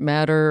doesn't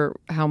matter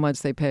how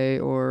much they pay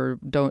or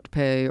don't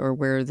pay or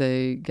where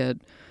they get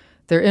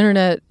their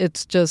internet.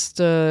 It's just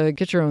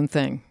get your own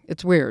thing.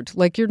 It's weird.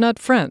 Like, you're not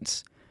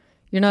friends.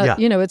 You're not,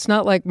 it's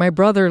not like my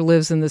brother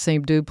lives in the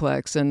same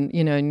duplex and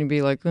you'd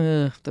be like,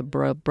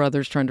 the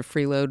brother's trying to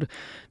freeload.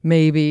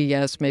 Maybe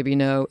yes, maybe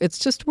no. It's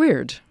just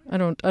weird. I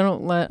don't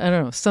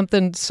know.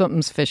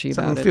 Something's fishy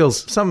about it.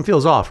 Something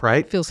feels off,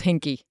 right? Feels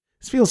hinky.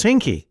 It feels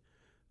hinky.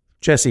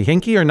 Jesse,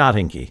 hinky or not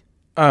hinky?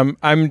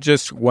 I'm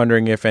just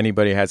wondering if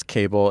anybody has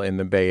cable in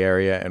the Bay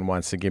Area and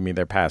wants to give me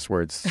their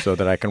passwords so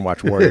that I can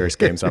watch Warriors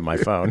games on my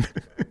phone.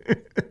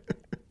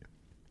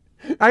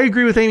 I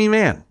agree with Amy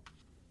Mann.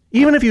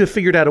 Even if you have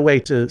figured out a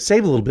way to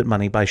save a little bit of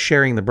money by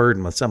sharing the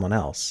burden with someone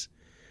else,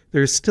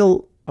 there's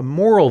still a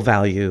moral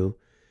value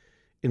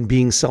in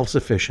being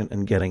self-sufficient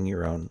and getting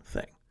your own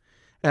thing.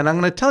 And I'm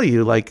going to tell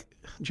you, like,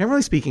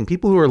 generally speaking,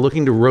 people who are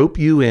looking to rope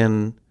you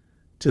in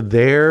to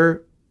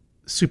their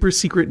super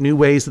secret new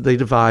ways that they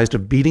devised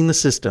of beating the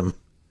system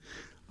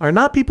are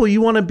not people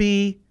you want to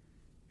be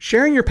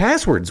sharing your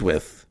passwords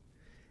with.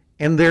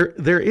 And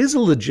there is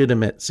a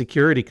legitimate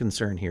security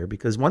concern here,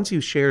 because once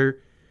you share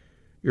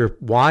your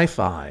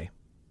Wi-Fi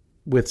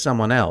with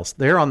someone else,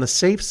 they're on the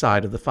safe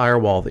side of the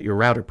firewall that your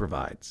router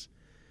provides.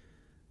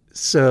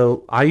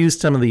 So I use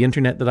some of the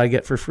internet that I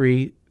get for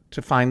free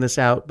to find this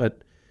out,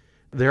 but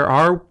there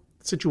are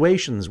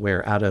situations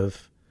where out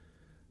of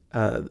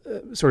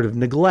sort of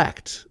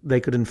neglect, they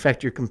could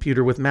infect your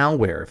computer with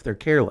malware if they're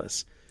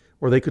careless,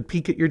 or they could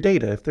peek at your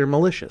data if they're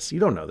malicious. You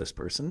don't know this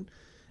person.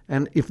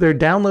 And if they're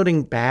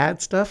downloading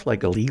bad stuff,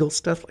 like illegal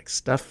stuff, like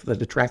stuff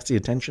that attracts the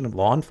attention of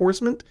law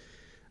enforcement,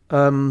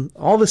 all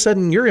of a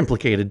sudden you're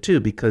implicated too,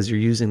 because you're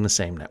using the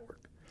same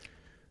network.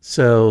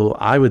 So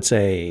I would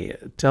say,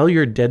 tell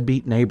your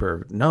deadbeat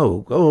neighbor, no,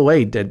 go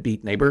away,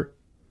 deadbeat neighbor.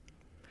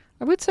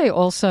 I would say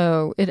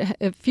also,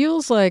 it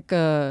feels like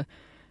that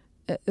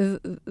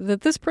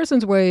this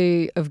person's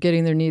way of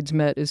getting their needs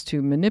met is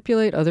to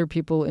manipulate other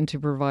people into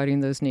providing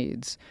those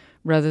needs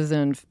rather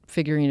than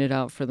figuring it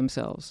out for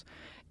themselves.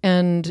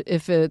 And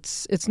if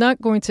it's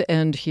not going to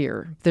end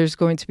here, there's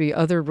going to be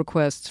other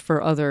requests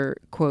for other,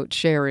 quote,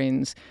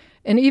 sharings.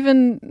 And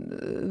even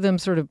them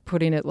sort of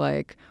putting it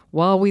like,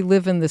 while we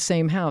live in the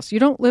same house. You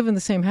don't live in the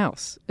same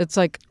house. It's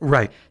like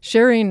right.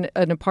 Sharing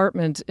an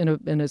apartment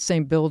in a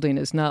same building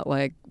is not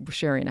like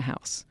sharing a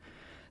house.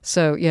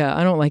 So, yeah,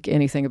 I don't like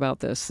anything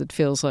about this. It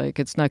feels like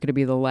it's not going to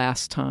be the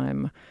last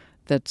time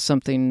that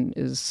something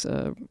is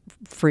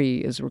free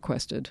is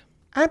requested.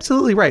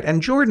 Absolutely right.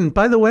 And Jordan,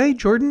 by the way,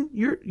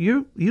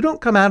 you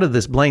don't come out of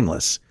this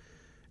blameless.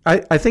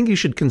 I think you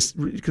should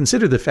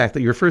consider the fact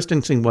that your first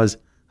instinct was,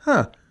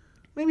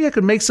 maybe I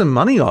could make some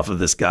money off of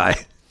this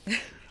guy.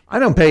 I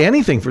don't pay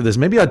anything for this.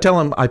 Maybe I'd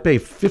tell him I pay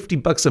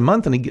 $50 a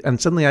month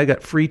and suddenly I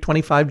got free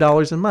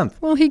 $25 a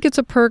month. Well, he gets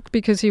a perk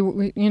because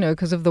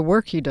because of the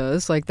work he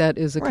does. Like, that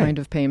is a kind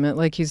of payment.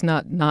 Like, he's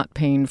not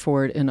paying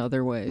for it in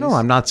other ways. No,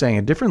 I'm not saying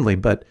it differently,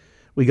 but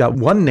we got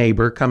one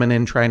neighbor coming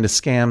in trying to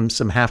scam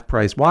some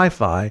half-price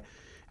Wi-Fi,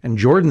 and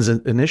Jordan's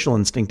initial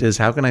instinct is,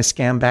 how can I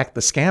scam back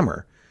the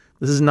scammer?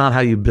 This is not how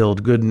you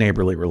build good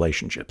neighborly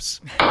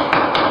relationships.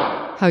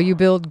 How you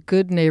build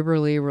good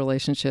neighborly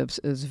relationships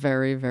is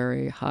very,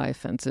 very high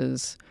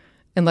fences.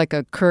 And like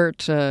a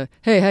curt,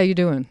 hey, how you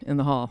doing in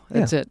the hall?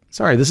 That's it.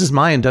 Sorry, this is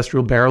my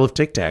industrial barrel of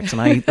Tic Tacs,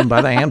 and I eat them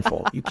by the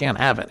handful. You can't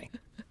have any.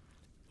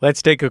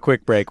 Let's take a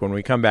quick break. When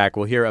we come back,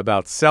 we'll hear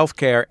about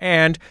self-care,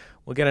 and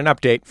we'll get an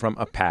update from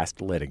a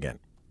past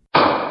litigant.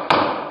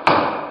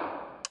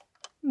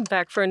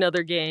 Back for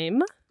another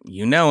game.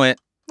 You know it.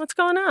 What's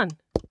going on?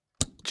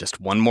 Just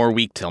one more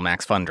week till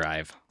Max Fun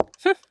Drive.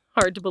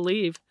 Hard to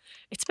believe.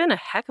 It's been a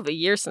heck of a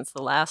year since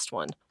the last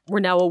one. We're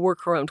now a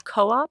worker-owned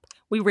co-op.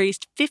 We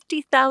raised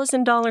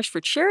 $50,000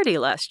 for charity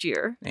last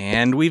year.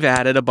 And we've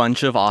added a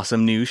bunch of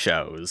awesome new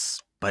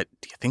shows. But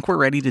do you think we're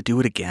ready to do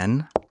it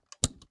again?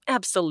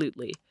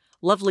 Absolutely.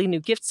 Lovely new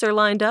gifts are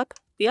lined up.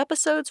 The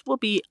episodes will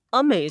be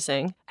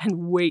amazing.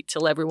 And wait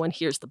till everyone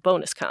hears the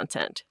bonus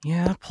content.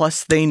 Yeah,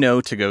 plus they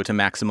know to go to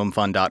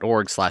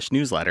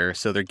MaximumFun.org/newsletter,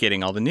 so they're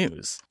getting all the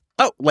news.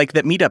 Oh, like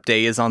that Meetup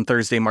Day is on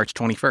Thursday, March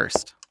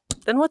 21st.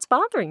 Then what's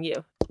bothering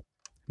you?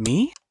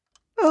 Me?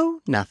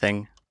 Oh,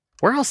 nothing.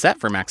 We're all set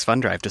for Max Fun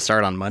Drive to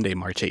start on Monday,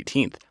 March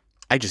 18th.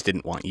 I just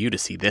didn't want you to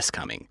see this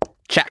coming.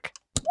 Check.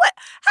 What?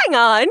 Hang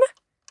on.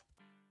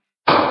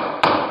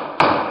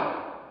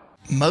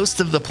 Most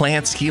of the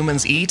plants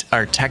humans eat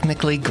are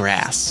technically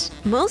grass.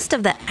 Most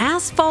of the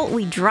asphalt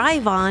we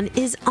drive on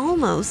is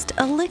almost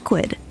a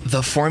liquid.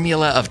 The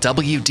formula of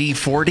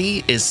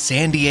WD-40 is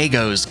San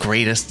Diego's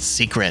greatest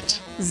secret.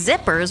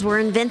 Zippers were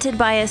invented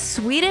by a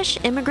Swedish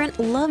immigrant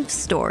love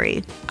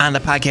story. On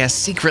the podcast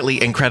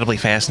Secretly Incredibly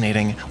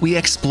Fascinating, we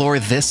explore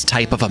this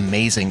type of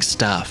amazing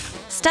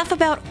stuff. Stuff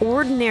about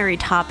ordinary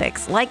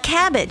topics like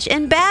cabbage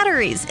and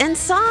batteries and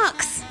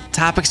socks.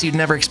 Topics you'd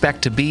never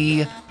expect to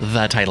be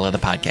the title of the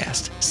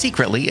podcast.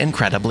 Secretly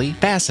Incredibly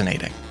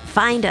Fascinating.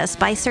 Find us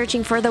by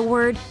searching for the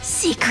word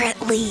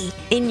secretly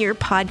in your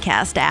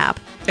podcast app.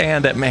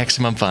 And at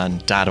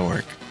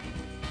MaximumFun.org.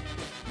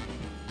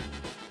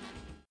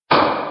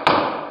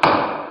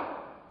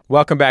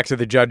 Welcome back to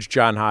the Judge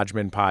John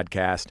Hodgman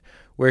podcast.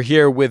 We're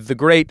here with the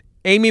great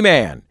Amy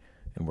Mann,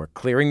 and we're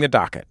clearing the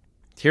docket.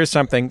 Here's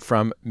something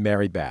from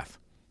Mary Beth.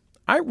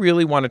 I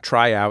really want to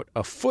try out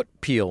a foot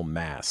peel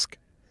mask.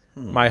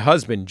 My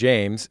husband,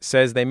 James,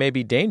 says they may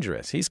be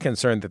dangerous. He's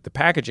concerned that the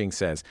packaging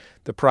says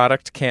the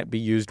product can't be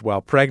used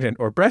while pregnant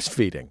or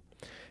breastfeeding.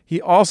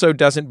 He also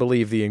doesn't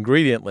believe the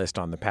ingredient list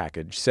on the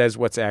package says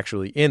what's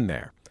actually in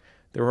there.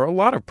 There are a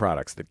lot of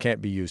products that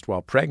can't be used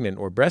while pregnant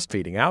or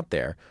breastfeeding out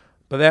there,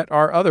 but that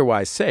are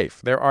otherwise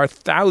safe. There are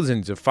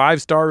thousands of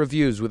 5-star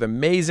reviews with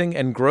amazing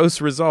and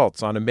gross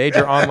results on a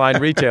major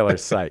online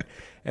retailer's site,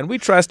 and we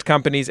trust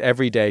companies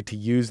every day to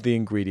use the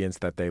ingredients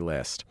that they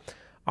list.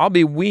 I'll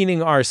be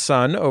weaning our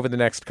son over the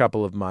next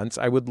couple of months.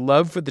 I would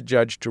love for the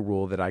judge to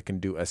rule that I can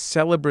do a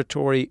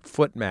celebratory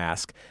foot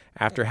mask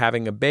after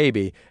having a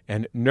baby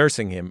and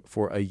nursing him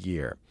for a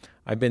year.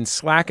 I've been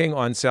slacking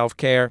on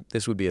self-care.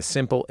 This would be a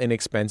simple,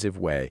 inexpensive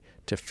way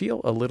to feel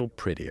a little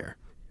prettier.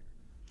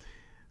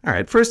 All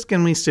right. First,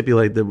 can we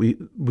stipulate that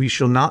we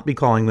shall not be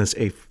calling this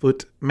a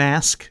foot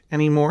mask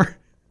anymore?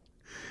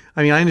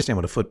 I mean, I understand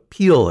what a foot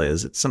peel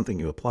is. It's something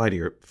you apply to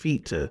your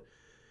feet to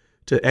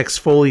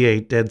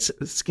exfoliate dead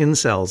skin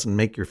cells and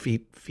make your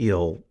feet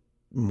feel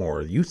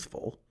more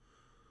youthful.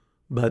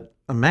 But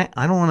I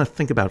don't want to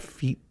think about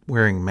feet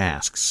wearing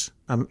masks.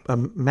 A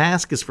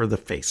mask is for the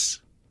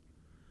face.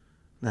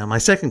 Now, my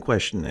second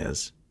question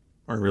is,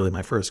 or really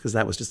my first, because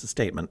that was just a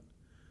statement.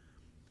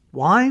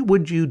 Why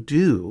would you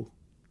do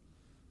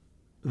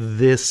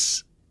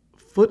this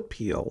foot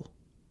peel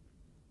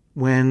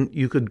when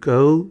you could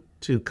go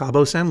to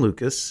Cabo San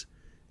Lucas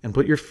and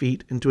put your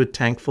feet into a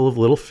tank full of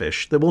little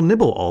fish that will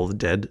nibble all the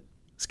dead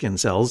skin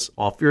cells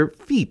off your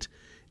feet?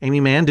 Amy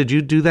Mann, did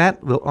you do that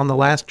on the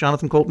last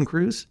Jonathan Colton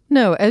cruise?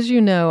 No, as you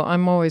know,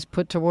 I'm always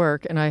put to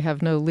work, and I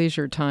have no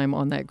leisure time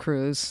on that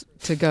cruise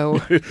to go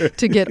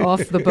to get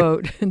off the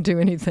boat and do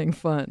anything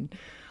fun.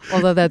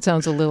 Although that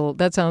sounds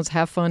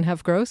half fun,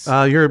 half gross.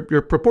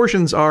 Your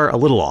proportions are a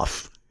little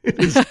off.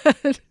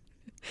 It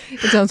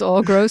sounds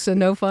all gross and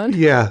no fun.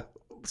 Yeah.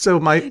 So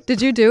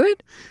Did you do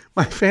it?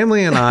 My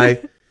family and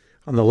I,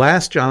 on the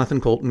last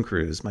Jonathan Colton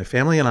cruise, my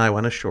family and I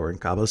went ashore in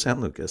Cabo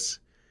San Lucas.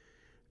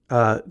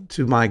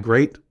 To my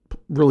great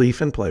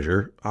relief and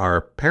pleasure,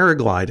 our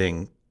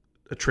paragliding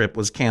trip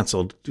was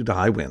canceled due to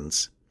high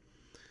winds.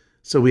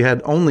 So we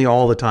had only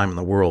all the time in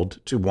the world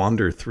to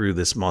wander through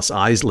this Mos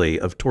Eisley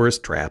of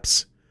tourist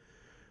traps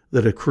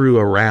that accrue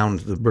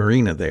around the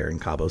marina there in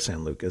Cabo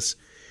San Lucas.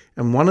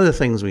 And one of the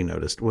things we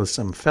noticed was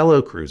some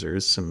fellow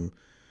cruisers, some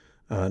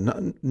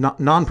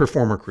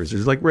non-performer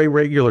cruisers, like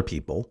regular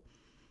people,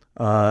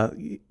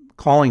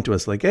 calling to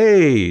us like,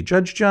 "Hey,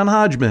 Judge John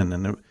Hodgman."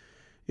 And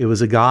it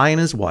was a guy and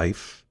his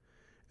wife,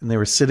 and they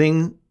were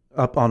sitting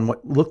up on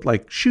what looked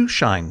like shoe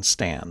shine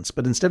stands.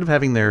 But instead of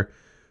having their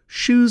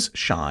shoes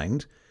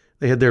shined,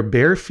 they had their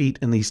bare feet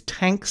in these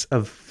tanks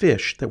of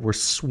fish that were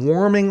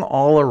swarming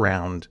all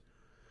around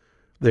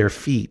their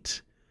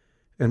feet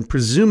and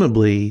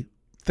presumably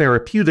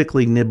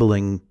therapeutically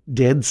nibbling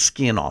dead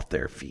skin off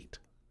their feet.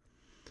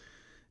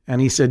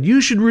 And he said,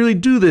 "You should really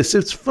do this.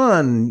 It's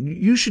fun.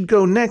 You should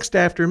go next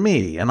after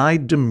me." And I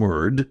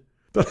demurred,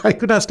 but I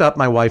could not stop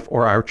my wife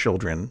or our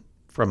children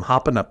from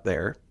hopping up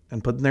there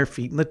and putting their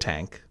feet in the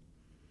tank.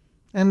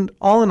 And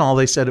all in all,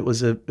 they said it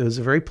was a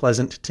very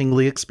pleasant,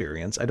 tingly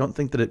experience. I don't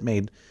think that it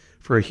made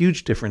for a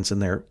huge difference in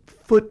their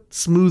foot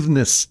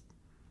smoothness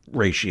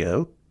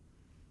ratio,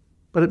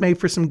 but it made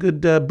for some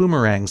good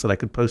boomerangs that I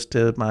could post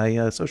to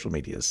my social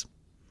medias.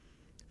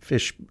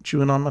 Fish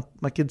chewing on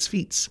my kids'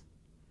 feet.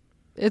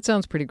 It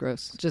sounds pretty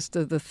gross. Just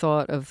the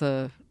thought of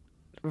the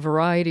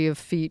variety of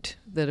feet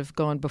that have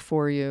gone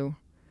before you.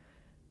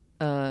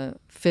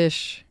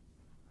 Fish,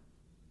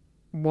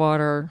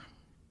 water,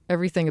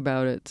 everything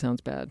about it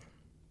sounds bad.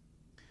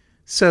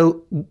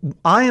 So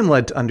I am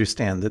led to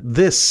understand that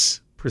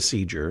this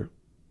procedure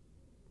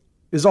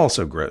is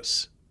also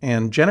gross.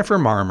 And Jennifer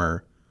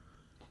Marmer,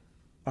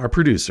 our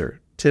producer,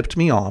 tipped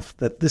me off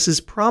that this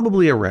is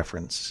probably a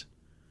reference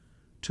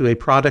to a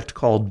product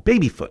called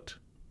Babyfoot,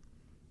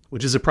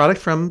 which is a product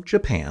from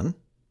Japan,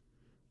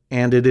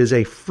 and it is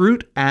a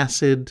fruit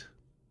acid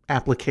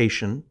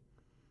application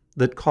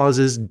that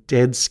causes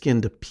dead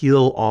skin to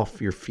peel off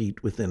your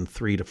feet within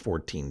 3 to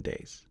 14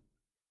 days.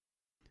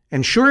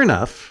 And sure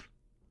enough,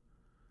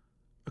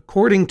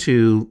 according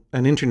to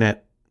an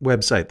internet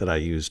website that I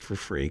used for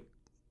free,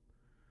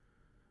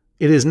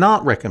 it is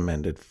not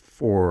recommended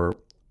for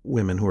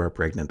women who are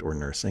pregnant or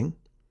nursing.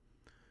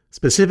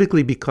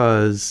 specifically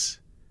because,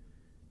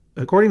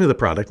 according to the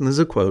product, and this is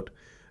a quote,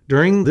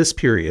 during this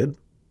period,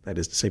 that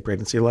is to say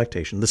pregnancy or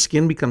lactation, the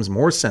skin becomes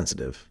more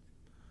sensitive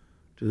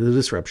to the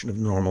disruption of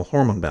normal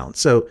hormone balance.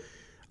 So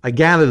I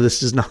gather this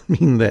does not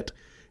mean that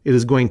it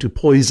is going to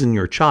poison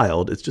your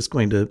child. It's just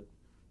going to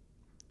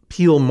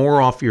peel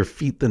more off your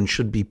feet than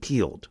should be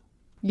peeled.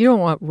 You don't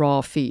want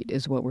raw feet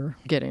is what we're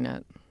getting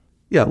at.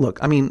 Yeah, look,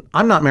 I mean,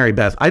 I'm not Mary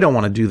Beth. I don't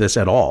want to do this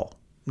at all.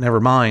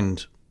 Never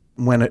mind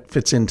when it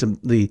fits into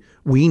the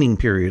weaning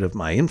period of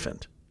my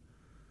infant.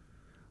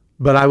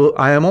 But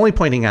I am only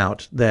pointing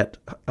out that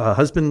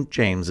husband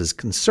James's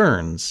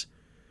concerns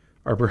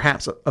are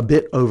perhaps a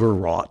bit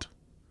overwrought,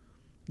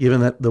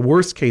 given that the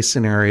worst case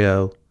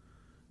scenario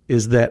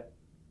is that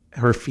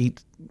her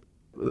feet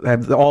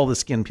have all the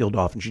skin peeled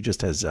off and she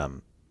just has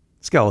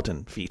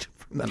skeleton feet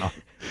from then on,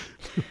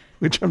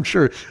 which I'm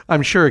sure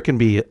it can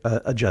be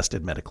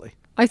adjusted medically.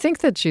 I think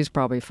that she's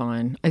probably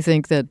fine. I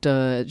think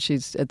that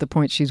she's at the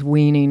point she's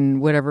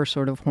weaning whatever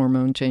sort of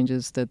hormone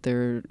changes that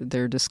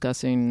they're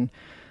discussing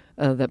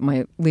that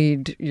might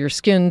lead your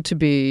skin to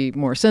be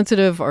more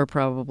sensitive are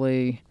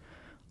probably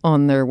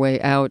on their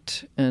way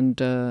out, and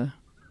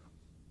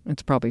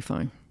it's probably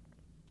fine.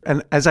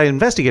 And as I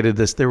investigated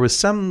this, there was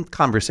some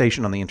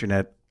conversation on the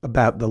internet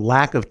about the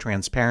lack of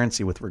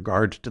transparency with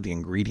regard to the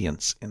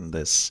ingredients in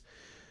this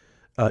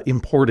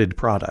imported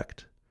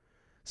product.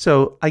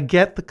 So I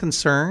get the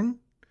concern,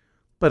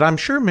 but I'm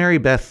sure Mary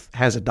Beth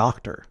has a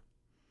doctor.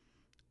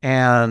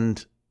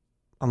 And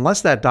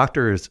unless that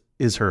doctor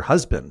is her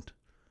husband,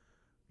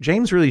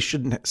 James really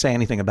shouldn't say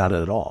anything about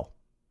it at all.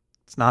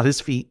 It's not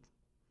his feet.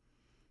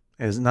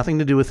 It has nothing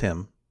to do with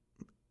him.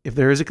 If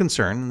there is a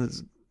concern,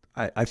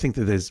 I think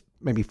that there's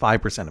maybe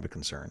 5% of a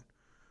concern,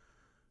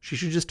 she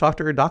should just talk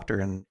to her doctor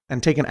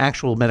and take an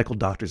actual medical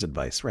doctor's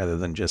advice rather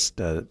than just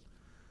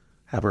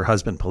have her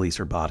husband police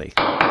her body.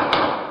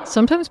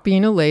 Sometimes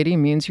being a lady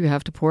means you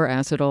have to pour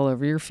acid all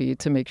over your feet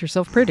to make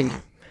yourself pretty.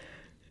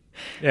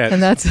 Yeah,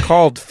 and that's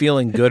called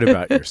feeling good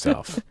about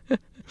yourself.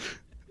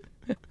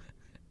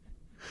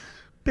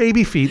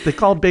 Baby feet. They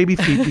call it baby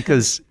feet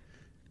because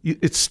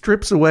it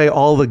strips away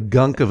all the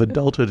gunk of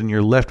adulthood and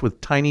you're left with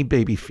tiny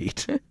baby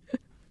feet.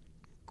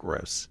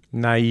 Gross.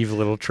 Naive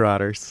little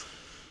trotters.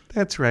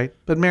 That's right.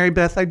 But Mary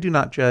Beth, I do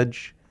not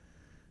judge.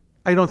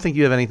 I don't think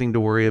you have anything to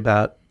worry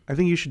about. I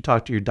think you should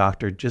talk to your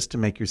doctor just to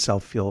make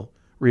yourself feel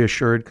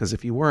reassured, because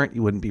if you weren't,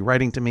 you wouldn't be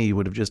writing to me. You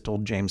would have just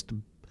told James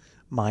to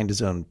mind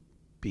his own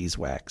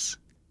beeswax.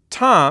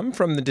 Tom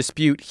from the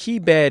dispute He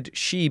Bed,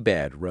 She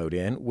Bed wrote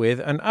in with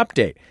an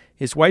update.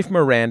 His wife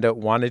Miranda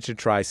wanted to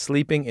try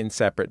sleeping in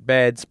separate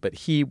beds, but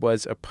he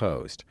was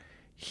opposed.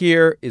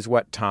 Here is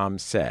what Tom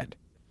said.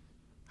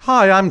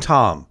 Hi, I'm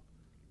Tom.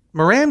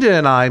 Miranda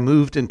and I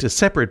moved into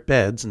separate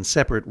beds and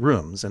separate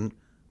rooms, and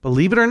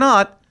believe it or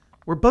not,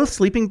 we're both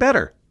sleeping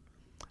better.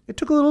 It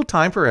took a little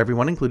time for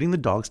everyone, including the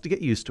dogs, to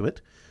get used to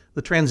it.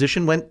 The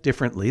transition went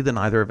differently than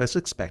either of us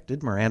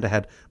expected. Miranda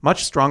had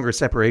much stronger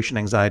separation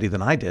anxiety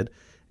than I did,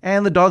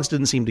 and the dogs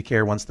didn't seem to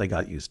care once they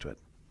got used to it.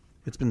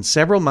 It's been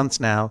several months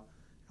now,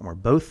 and we're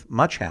both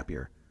much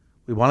happier.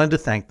 We wanted to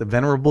thank the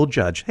venerable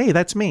judge, hey,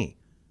 that's me,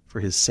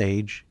 for his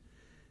sage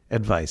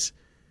advice.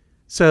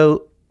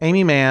 So,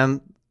 Amy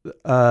Mann,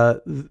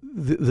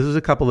 this is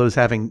a couple that was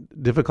having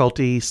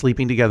difficulty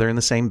sleeping together in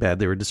the same bed.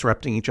 They were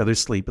disrupting each other's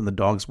sleep, and the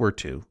dogs were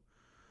too.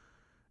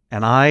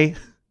 And I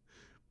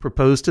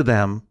proposed to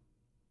them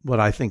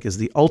what I think is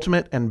the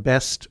ultimate and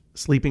best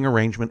sleeping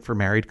arrangement for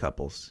married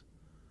couples,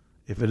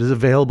 if it is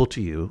available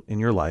to you in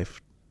your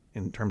life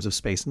in terms of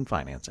space and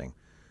financing,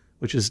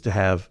 which is to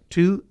have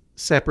 2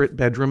 separate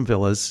bedroom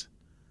villas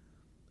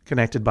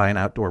connected by an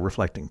outdoor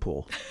reflecting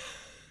pool.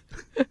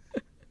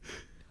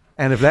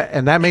 And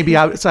that may be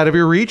outside of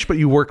your reach, but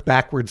you work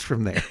backwards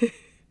from there.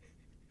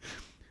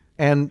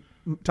 And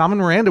Tom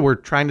and Miranda were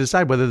trying to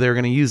decide whether they were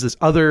going to use this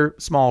other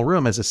small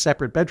room as a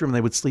separate bedroom.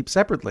 They would sleep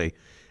separately.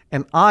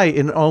 And I,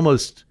 in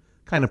almost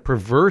kind of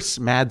perverse,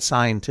 mad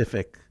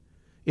scientific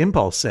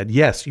impulse, said,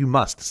 yes, you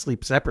must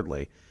sleep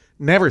separately.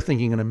 Never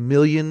thinking in a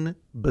million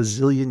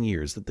bazillion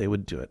years that they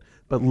would do it.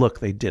 But look,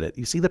 they did it.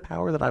 You see the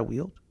power that I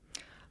wield?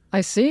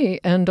 I see.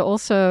 And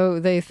also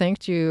they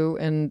thanked you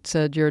and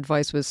said your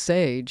advice was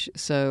sage.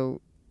 So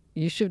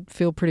you should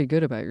feel pretty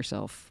good about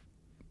yourself.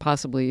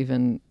 Possibly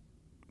even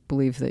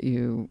believe that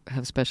you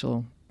have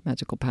special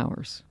magical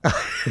powers.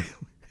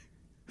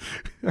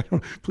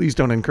 Please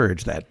don't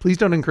encourage that. Please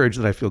don't encourage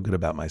that I feel good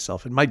about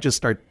myself. It might just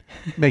start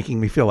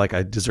making me feel like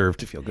I deserve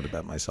to feel good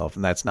about myself.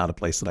 And that's not a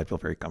place that I feel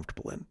very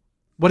comfortable in.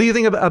 What do you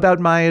think about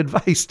my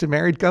advice to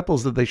married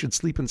couples that they should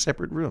sleep in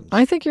separate rooms?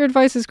 I think your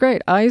advice is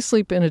great. I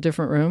sleep in a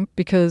different room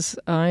because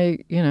I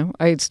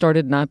had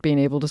started not being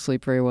able to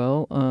sleep very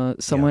well.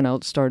 Someone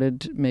else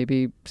started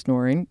maybe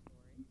snoring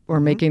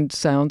or making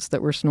sounds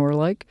that were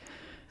snore-like.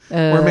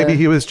 Or maybe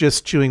he was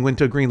just chewing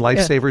wintergreen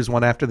lifesavers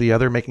one after the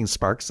other, making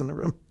sparks in the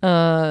room.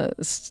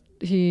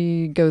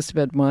 He goes to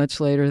bed much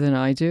later than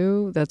I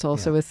do. That's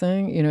also a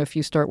thing. You know, if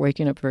you start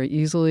waking up very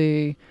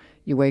easily,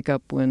 you wake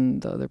up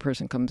when the other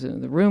person comes into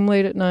the room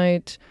late at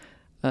night.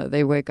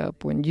 They wake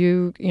up when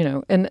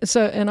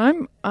and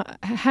I'm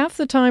half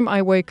the time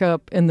I wake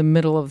up in the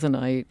middle of the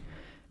night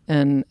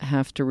and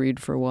have to read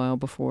for a while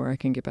before I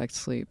can get back to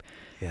sleep.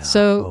 Yeah.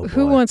 So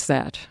who wants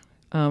that?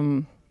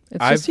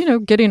 It's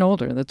just, getting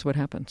older. That's what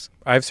happens.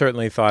 I've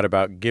certainly thought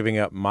about giving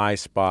up my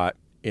spot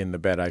in the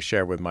bed I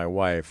share with my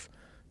wife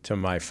to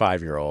my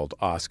 5-year-old,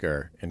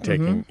 Oscar, and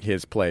taking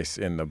his place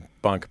in the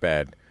bunk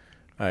bed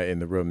in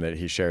the room that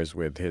he shares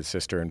with his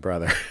sister and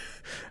brother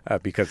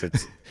because it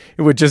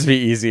would just be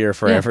easier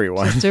for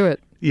everyone. Just do it.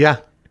 Yeah.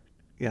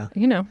 Yeah.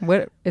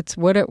 What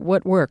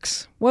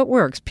works. What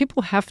works?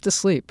 People have to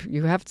sleep.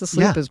 You have to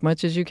sleep as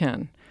much as you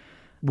can.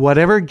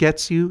 Whatever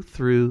gets you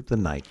through the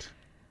night.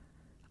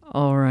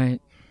 All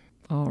right.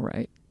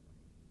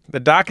 The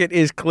docket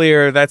is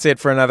clear. That's it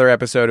for another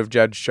episode of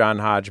Judge John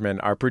Hodgman.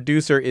 Our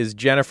producer is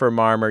Jennifer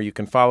Marmer. You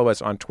can follow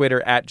us on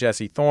Twitter at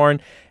Jesse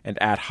Thorne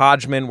and at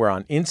Hodgman. We're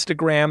on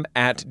Instagram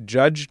at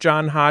Judge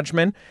John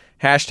Hodgman.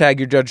 Hashtag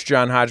your Judge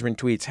John Hodgman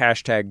tweets,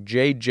 hashtag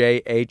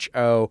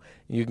JJHO.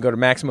 You can go to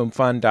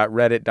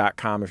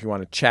MaximumFun.reddit.com if you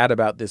want to chat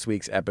about this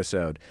week's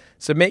episode.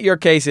 Submit your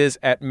cases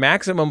at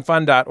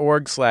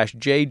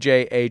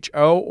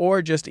MaximumFun.org/JJHO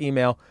or just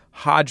email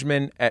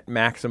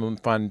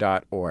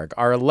Hodgman@MaximumFun.org.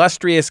 Our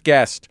illustrious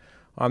guest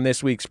on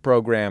this week's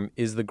program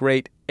is the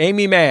great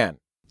Amy Mann.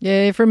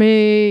 Yay for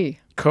me.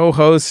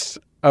 Co-host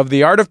of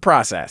The Art of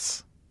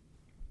Process.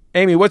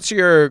 Amy, what's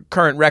your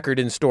current record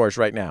in stores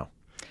right now?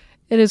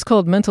 It is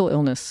called Mental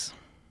Illness.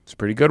 It's a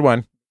pretty good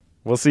one.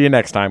 We'll see you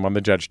next time on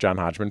the Judge John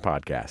Hodgman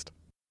podcast.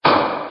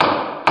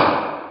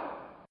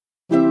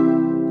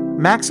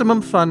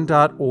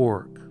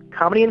 MaximumFun.org.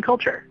 Comedy and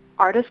culture.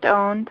 Artist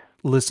owned.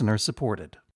 Listener supported.